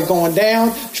started going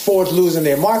down. Ford's losing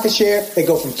their market share. They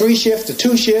go from 3 shifts to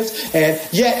 2 shifts, and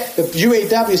yet the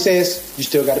UAW says you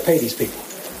still got to pay these people.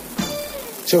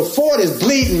 So Ford is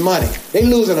bleeding money. They're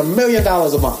losing $1 million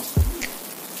a month.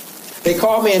 They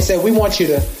called me and said, we want you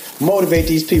to motivate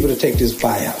these people to take this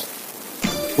buyout.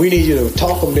 We need you to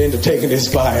talk them into taking this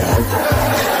buyout.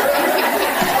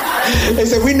 They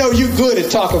said, we know you're good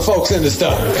at talking folks into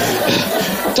stuff.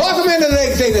 Talk them into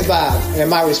taking this buyout. And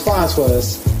my response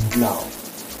was, no.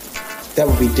 That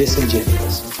would be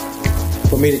disingenuous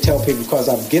for me to tell people, because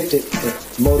I'm gifted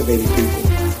at motivating people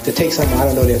to take something, I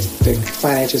don't know, their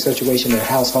financial situation, their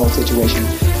household situation.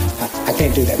 I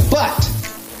can't do that. But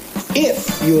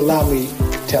if you allow me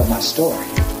to tell my story,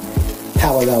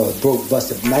 how I was a broke,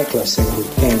 busted nightclub singer who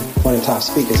became one of the top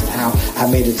speakers, and how I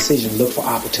made a decision to look for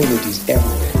opportunities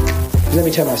everywhere. Let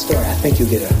me tell my story. I think you'll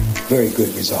get a very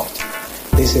good result.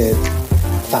 They said,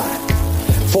 fine.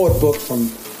 Ford booked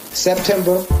from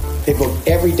September, they booked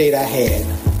every date I had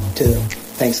to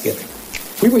Thanksgiving.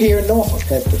 We were here in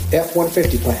Norfolk at the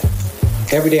F-150 plant.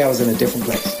 Every day I was in a different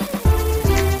place.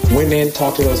 Went in,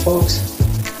 talked to those folks,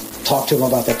 talk to them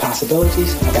about their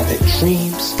possibilities, about their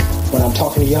dreams, what I'm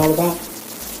talking to y'all about.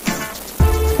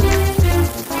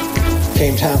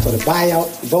 Came time for the buyout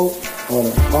vote or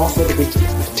the offer to be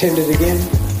attended again.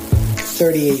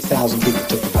 38,000 people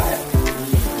took the buyout.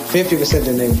 50%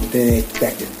 than they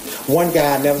expected. One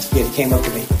guy, I'll never forget, he came up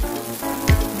to me.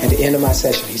 At the end of my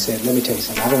session, he said, let me tell you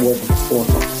something. I've been working for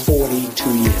 42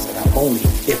 years, and I'm only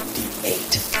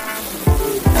 58.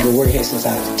 I've been working here since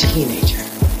I was a teenager.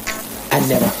 I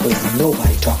never heard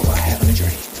nobody talk about having a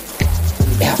dream.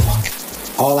 Ever.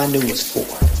 All I knew was Ford.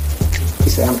 He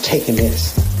said, I'm taking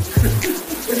this.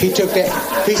 He took that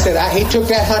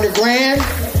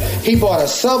 $100,000. He bought a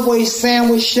Subway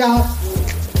sandwich shop.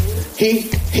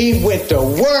 He went to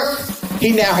work.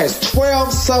 He now has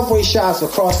 12 Subway shops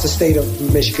across the state of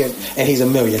Michigan, and he's a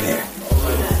millionaire.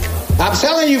 I'm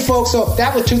telling you, folks, so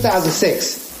that was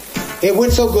 2006. It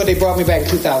went so good, they brought me back in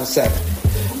 2007.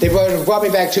 They brought me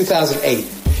back in 2008.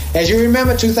 As you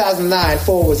remember, 2009,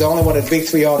 Ford was the only one of the big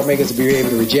 3 automakers to be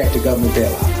able to reject the government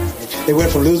bailout. They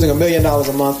went from losing $1 million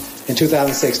a month in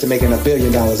 2006 to making $1 billion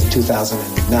in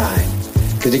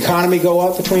 2009. Did the economy go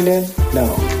up between then? No.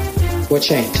 What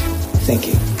changed?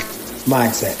 Thinking.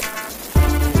 Mindset.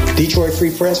 Detroit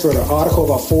Free Press wrote an article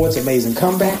about Ford's amazing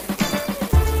comeback.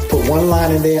 Put one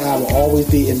line in there, I will always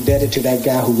be indebted to that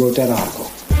guy who wrote that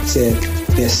article. It said,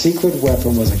 their secret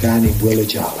weapon was a guy named Willie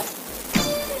Jolly.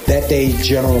 That day,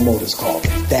 General Motors called me.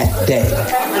 That day.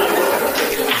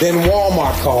 Then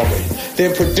Walmart called me.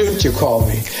 Then Prudential called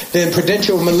me. Then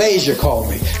Prudential of Malaysia called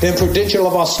me. Then Prudential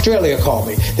of Australia called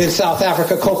me. Then South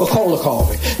Africa Coca-Cola called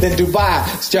me. Then Dubai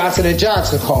Johnson &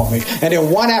 Johnson called me. And then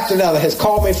one after another has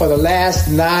called me for the last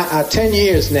 10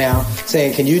 years now,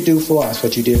 saying, can you do for us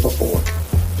what you did for Ford?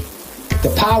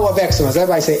 The power of excellence,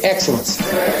 everybody say excellence,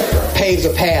 paves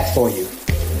a path for you.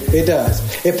 It does.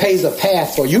 It paves a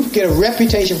path for you. You get a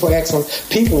reputation for excellence,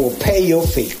 people will pay your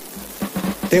fee.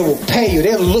 They will pay you.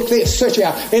 They'll search you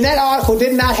out. And that article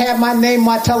did not have my name,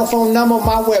 my telephone number,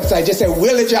 my website. It just said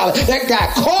Willie Jolly. That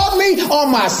guy called me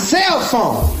on my cell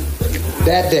phone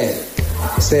that day.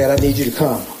 Said, I need you to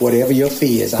come. Whatever your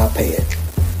fee is, I'll pay it.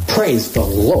 Praise the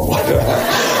Lord. All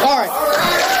right.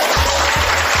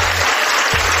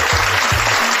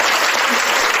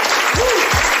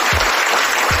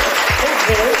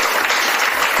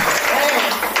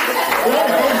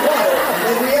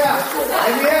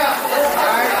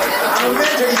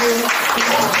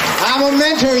 I'm gonna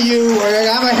mentor you.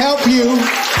 I'm gonna help you.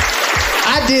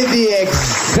 I did the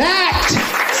exact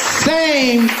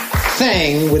same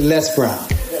thing with Les Brown.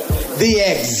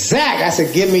 I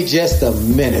said, give me just a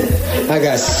minute. I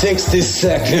got 60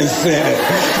 seconds in it.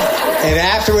 And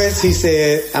afterwards, he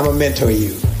said, I'm going to mentor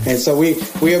you. And so we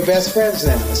are best friends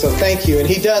now. So thank you. And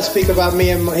he does speak about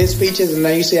me in his speeches, and now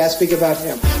you see I speak about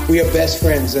him. We are best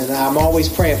friends, and I'm always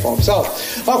praying for him. So,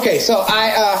 okay, so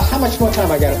how much more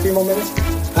time I got? A few more minutes?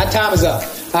 My time is up.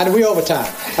 We over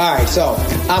time. All right, so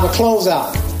I'm going to close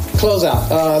out.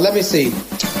 Let me see.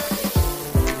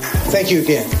 Thank you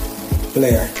again,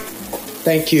 Blair.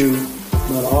 Thank you,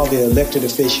 all the elected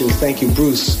officials. Thank you,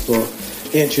 Bruce, for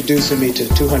introducing me to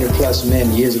 200 plus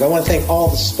men years ago. I want to thank all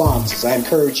the sponsors. I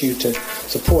encourage you to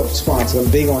support sponsors. I'm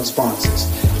big on sponsors.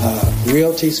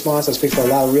 Realty sponsors. I speak for a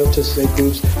lot of real estate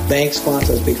groups. Bank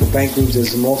sponsors. I speak for bank groups.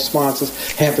 There's more sponsors.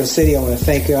 Hampton City, I want to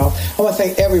thank you all. I want to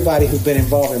thank everybody who's been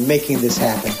involved in making this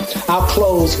happen. I'll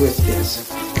close with this.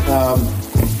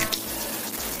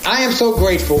 I am so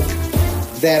grateful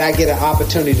that I get an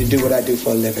opportunity to do what I do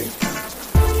for a living.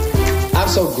 I'm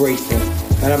so grateful.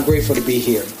 And I'm grateful to be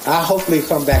here. I'll hopefully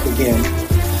come back again.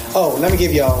 Oh, let me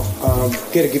give y'all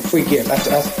get a free gift. I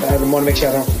want to make sure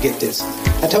I don't forget this.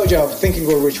 I told y'all Think and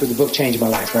Grow Rich with the book changed my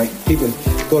life, right? People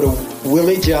go to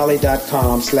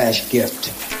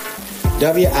williejolly.com/gift.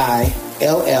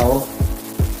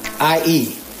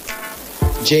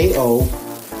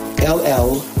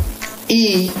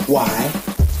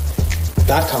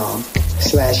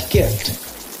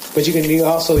 But you can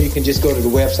just go to the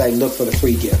website and look for the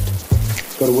free gift.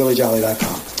 Go to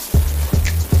williejolly.com.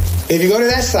 If you go to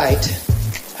that site,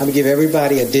 I'm going to give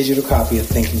everybody a digital copy of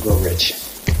Think and Grow Rich.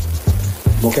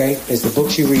 Okay? It's the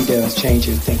books you read that change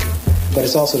your thinking. But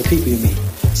it's also the people you meet.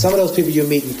 Some of those people you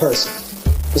meet in person.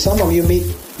 But some of them you meet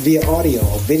via audio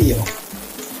or video.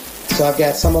 So I've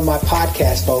got some of my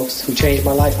podcast folks who changed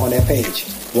my life on that page.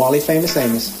 Wally Famous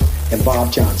Amos and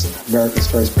Bob Johnson, America's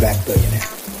first black billionaire.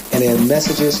 And their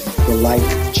messages were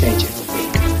life-changing for me.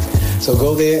 So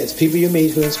go there. It's people you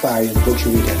meet who inspire you, and the books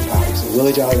you read that inspire you. So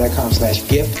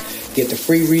williejolly.com/gift. Get the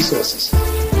free resources.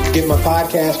 Get my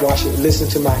podcast. Watch it. Listen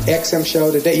to my XM show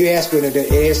today. You asked when it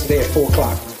airs today at 4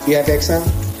 o'clock. You have XM?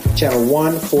 Channel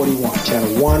 141.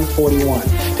 Channel 141.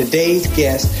 Today's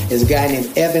guest is a guy named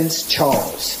Evans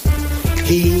Charles.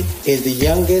 He is the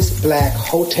youngest black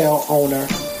hotel owner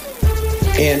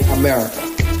in America.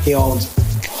 He owns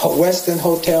Western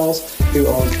Hotels.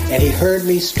 And he heard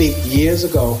me speak years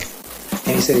ago.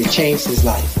 And he said it changed his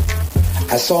life.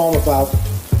 I saw him about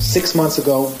 6 months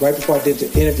ago, right before I did the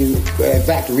interview. In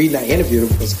fact, the reason I interviewed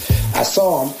him was I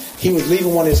saw him. He was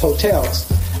leaving one of his hotels.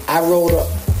 I rode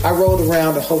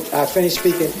around the hotel. I finished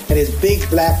speaking, and his big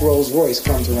black Rolls Royce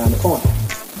comes around the corner,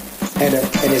 and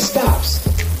it stops.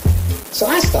 So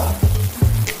I stopped,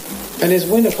 and his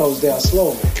window closed down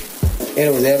slowly, and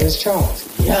it was Evans Charles,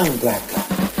 young black guy.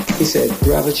 He said,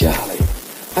 "Brother Jolly."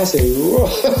 I said, "Whoa."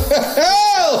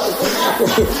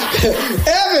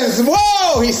 Evans,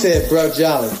 whoa! He said, "Bro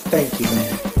Jolly, thank you,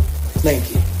 man. Thank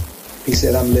you." He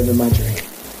said, "I'm living my dream."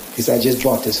 He said, "I just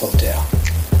bought this hotel."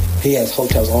 He has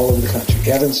hotels all over the country.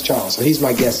 Evans Charles. So he's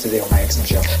my guest today on my XM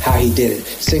show. How he did it.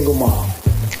 Single mom.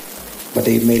 But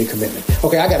they made a commitment.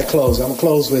 Okay, I got to close. I'm going to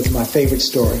close with my favorite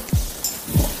story.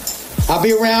 I'll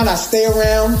be around. I stay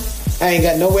around. I ain't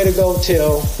got nowhere to go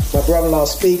till my brother-in-law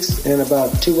speaks in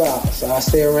about 2 hours. So I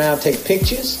stay around, take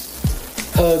pictures,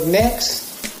 hug necks,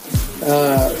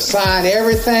 sign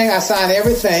everything. I signed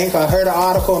everything. I heard an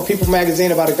article in People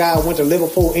magazine about a guy who went to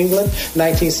Liverpool, England,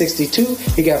 1962.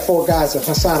 He got 4 guys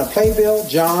to sign a playbill,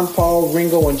 John, Paul,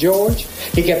 Ringo, and George.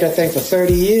 He kept that thing for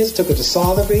 30 years, took it to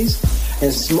Sotheby's,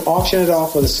 and auctioned it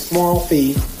off with a small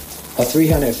fee of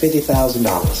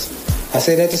 $350,000. I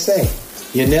say that to say,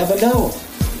 you never know.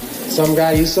 Some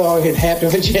guy you saw in Hampton,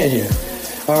 Virginia.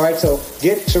 All right, so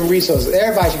get some resources.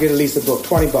 Everybody should get at least a book,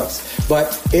 $20.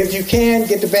 But if you can,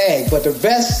 get the bag. But the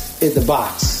best is the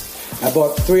box. I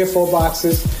bought 3 or 4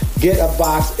 boxes. Get a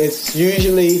box. It's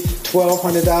usually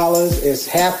 $1,200. It's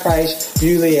half price,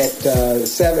 usually at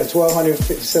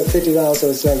 $1,250. So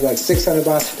it's like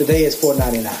 $600. Today it's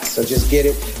 $499. So just get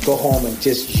it, go home, and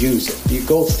just use it. You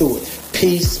go through it,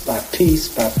 piece by piece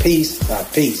by piece by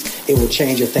piece. It will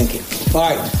change your thinking. All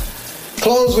right.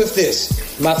 Close with this.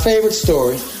 My favorite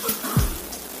story.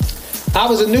 I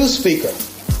was a news speaker.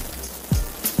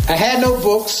 I had no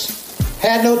books,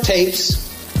 had no tapes,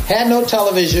 had no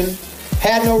television,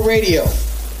 had no radio,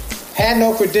 had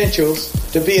no credentials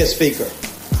to be a speaker.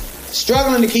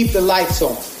 Struggling to keep the lights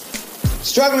on.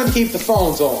 Struggling to keep the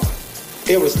phones on.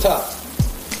 It was tough.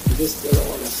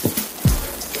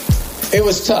 It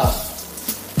was tough.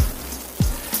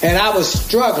 And I was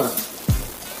struggling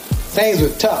Things were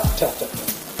tough.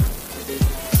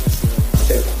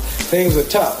 Things were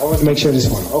tough. I want to make sure this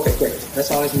one. Okay, great.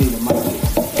 That's all I need in my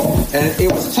life. And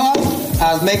it was tough.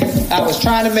 I was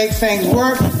trying to make things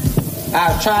work.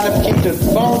 I was trying to keep the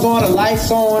phones on, the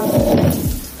lights on,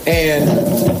 and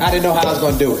I didn't know how I was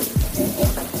going to do it.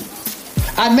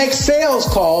 I'd make sales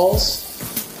calls,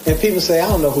 and people say, I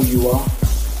don't know who you are.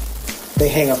 They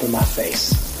hang up in my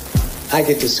face. I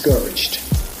get discouraged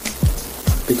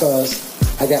because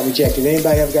I got rejected.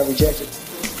 Anybody ever got rejected?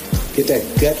 Get that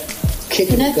gut kick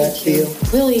in the gut feel?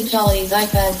 Willie Jolly's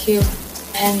iPad Q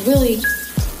and Willie.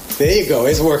 There you go.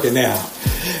 It's working now.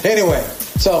 Anyway,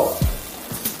 so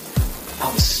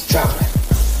I was struggling.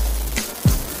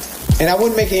 And I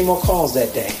wouldn't make any more calls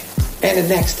that day. And the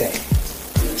next day.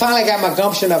 Finally got my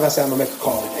gumption up. I said, I'm going to make a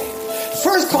call today. The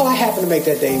first call I happened to make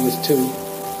that day was to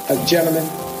a gentleman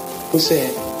who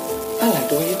said, I like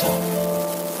the way you're talking.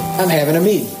 I'm having a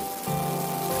meeting.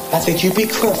 I think you'd be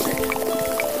perfect.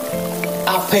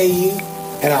 I'll pay you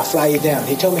and I'll fly you down.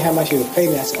 He told me how much he would pay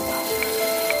me. I said, wow.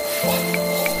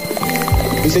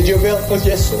 He said, you're available?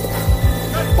 Yes, sir.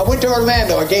 I went to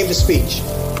Orlando. I gave the speech.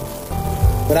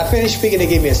 When I finished speaking, they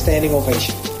gave me a standing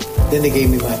ovation. Then they gave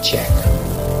me my check.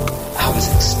 I was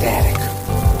ecstatic.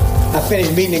 I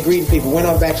finished meeting and greeting people. Went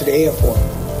on back to the airport.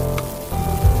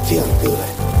 Feeling good.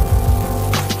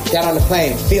 Got on the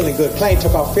plane, feeling good. Plane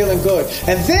took off, feeling good.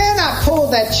 And then I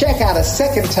pulled that check out a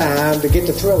second time to get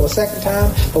the thrill a second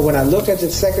time. But when I looked at it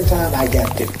the second time, I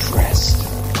got depressed.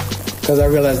 Because I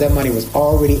realized that money was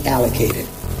already allocated.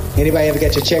 Anybody ever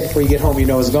get your check before you get home, you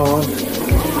know it's gone?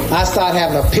 I started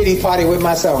having a pity party with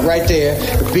myself right there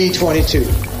at B-22.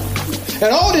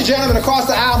 An older gentleman across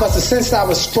the aisle must have sensed I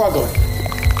was struggling.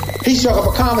 He struck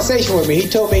up a conversation with me. He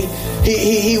told me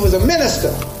he was a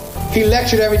minister. He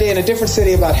lectured every day in a different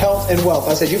city about health and wealth.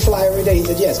 I said, you fly every day? He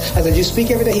said, yes. I said, you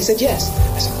speak every day? He said, yes.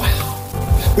 I said,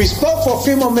 wow. We spoke for a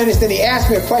few more minutes, then he asked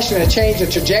me a question that changed the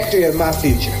trajectory of my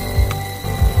future.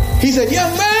 He said,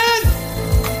 young man,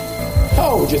 how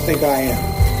old would you think I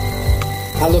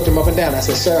am? I looked him up and down. I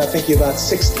said, sir, I think you're about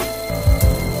 60.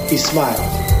 He smiled.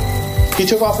 He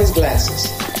took off his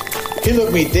glasses. He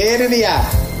looked me dead in the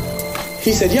eye.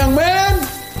 He said, young man,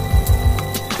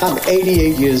 I'm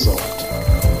 88 years old.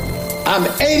 I'm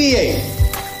 88,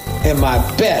 and my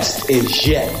best is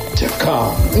yet to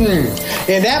come.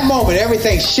 In that moment,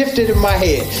 everything shifted in my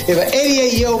head. If an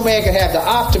 88-year-old man could have the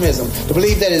optimism to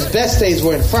believe that his best days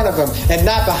were in front of him and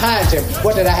not behind him,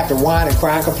 what did I have to whine and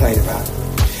cry and complain about?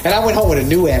 And I went home with a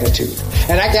new attitude.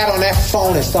 And I got on that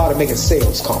phone and started making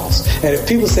sales calls. And if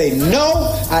people say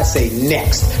no, I say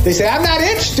next. They say, I'm not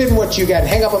interested in what you got. And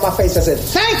hang up in my face. I said,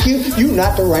 thank you. You're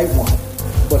not the right one.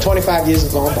 Well, 25 years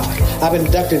have gone by. I've been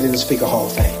inducted in the Speaker Hall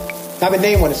of Fame. I've been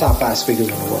named one of the top 5 speakers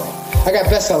in the world. I got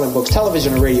best-selling books,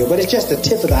 television and radio, but it's just the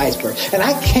tip of the iceberg. And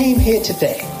I came here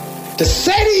today to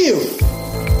say to you,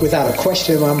 without a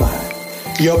question in my mind,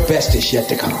 your best is yet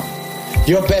to come.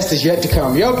 Your best is yet to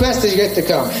come. Your best is yet to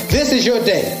come. This is your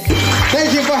day.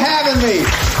 Thank you for having me.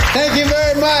 Thank you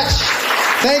very much.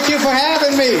 Thank you for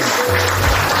having me.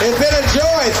 It's been a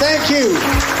joy. Thank you.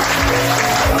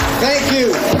 Thank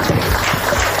you.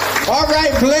 All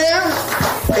right, Blair,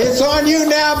 it's on you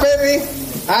now, baby.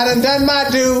 I done my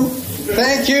due.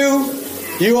 Thank you.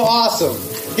 You are awesome.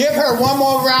 Give her one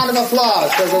more round of applause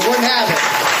because it wouldn't happen.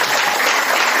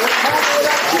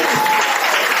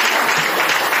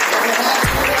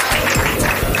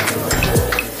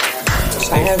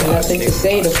 I have nothing to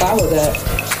say to follow that.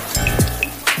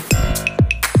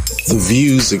 The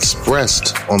views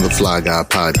expressed on the Fly Guy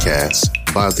Podcast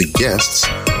by the guests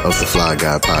of the Fly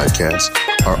Guy Podcast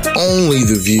are only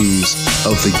the views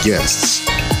of the guests,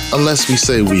 unless we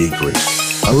say we agree,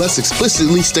 unless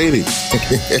explicitly stated.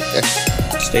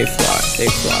 Stay fly, stay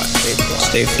fly, stay fly,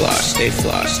 stay fly, stay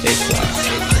fly, stay fly,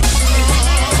 stay fly.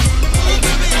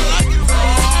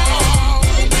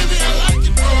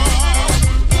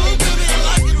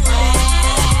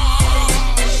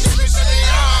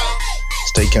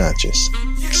 Stay conscious,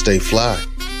 stay fly.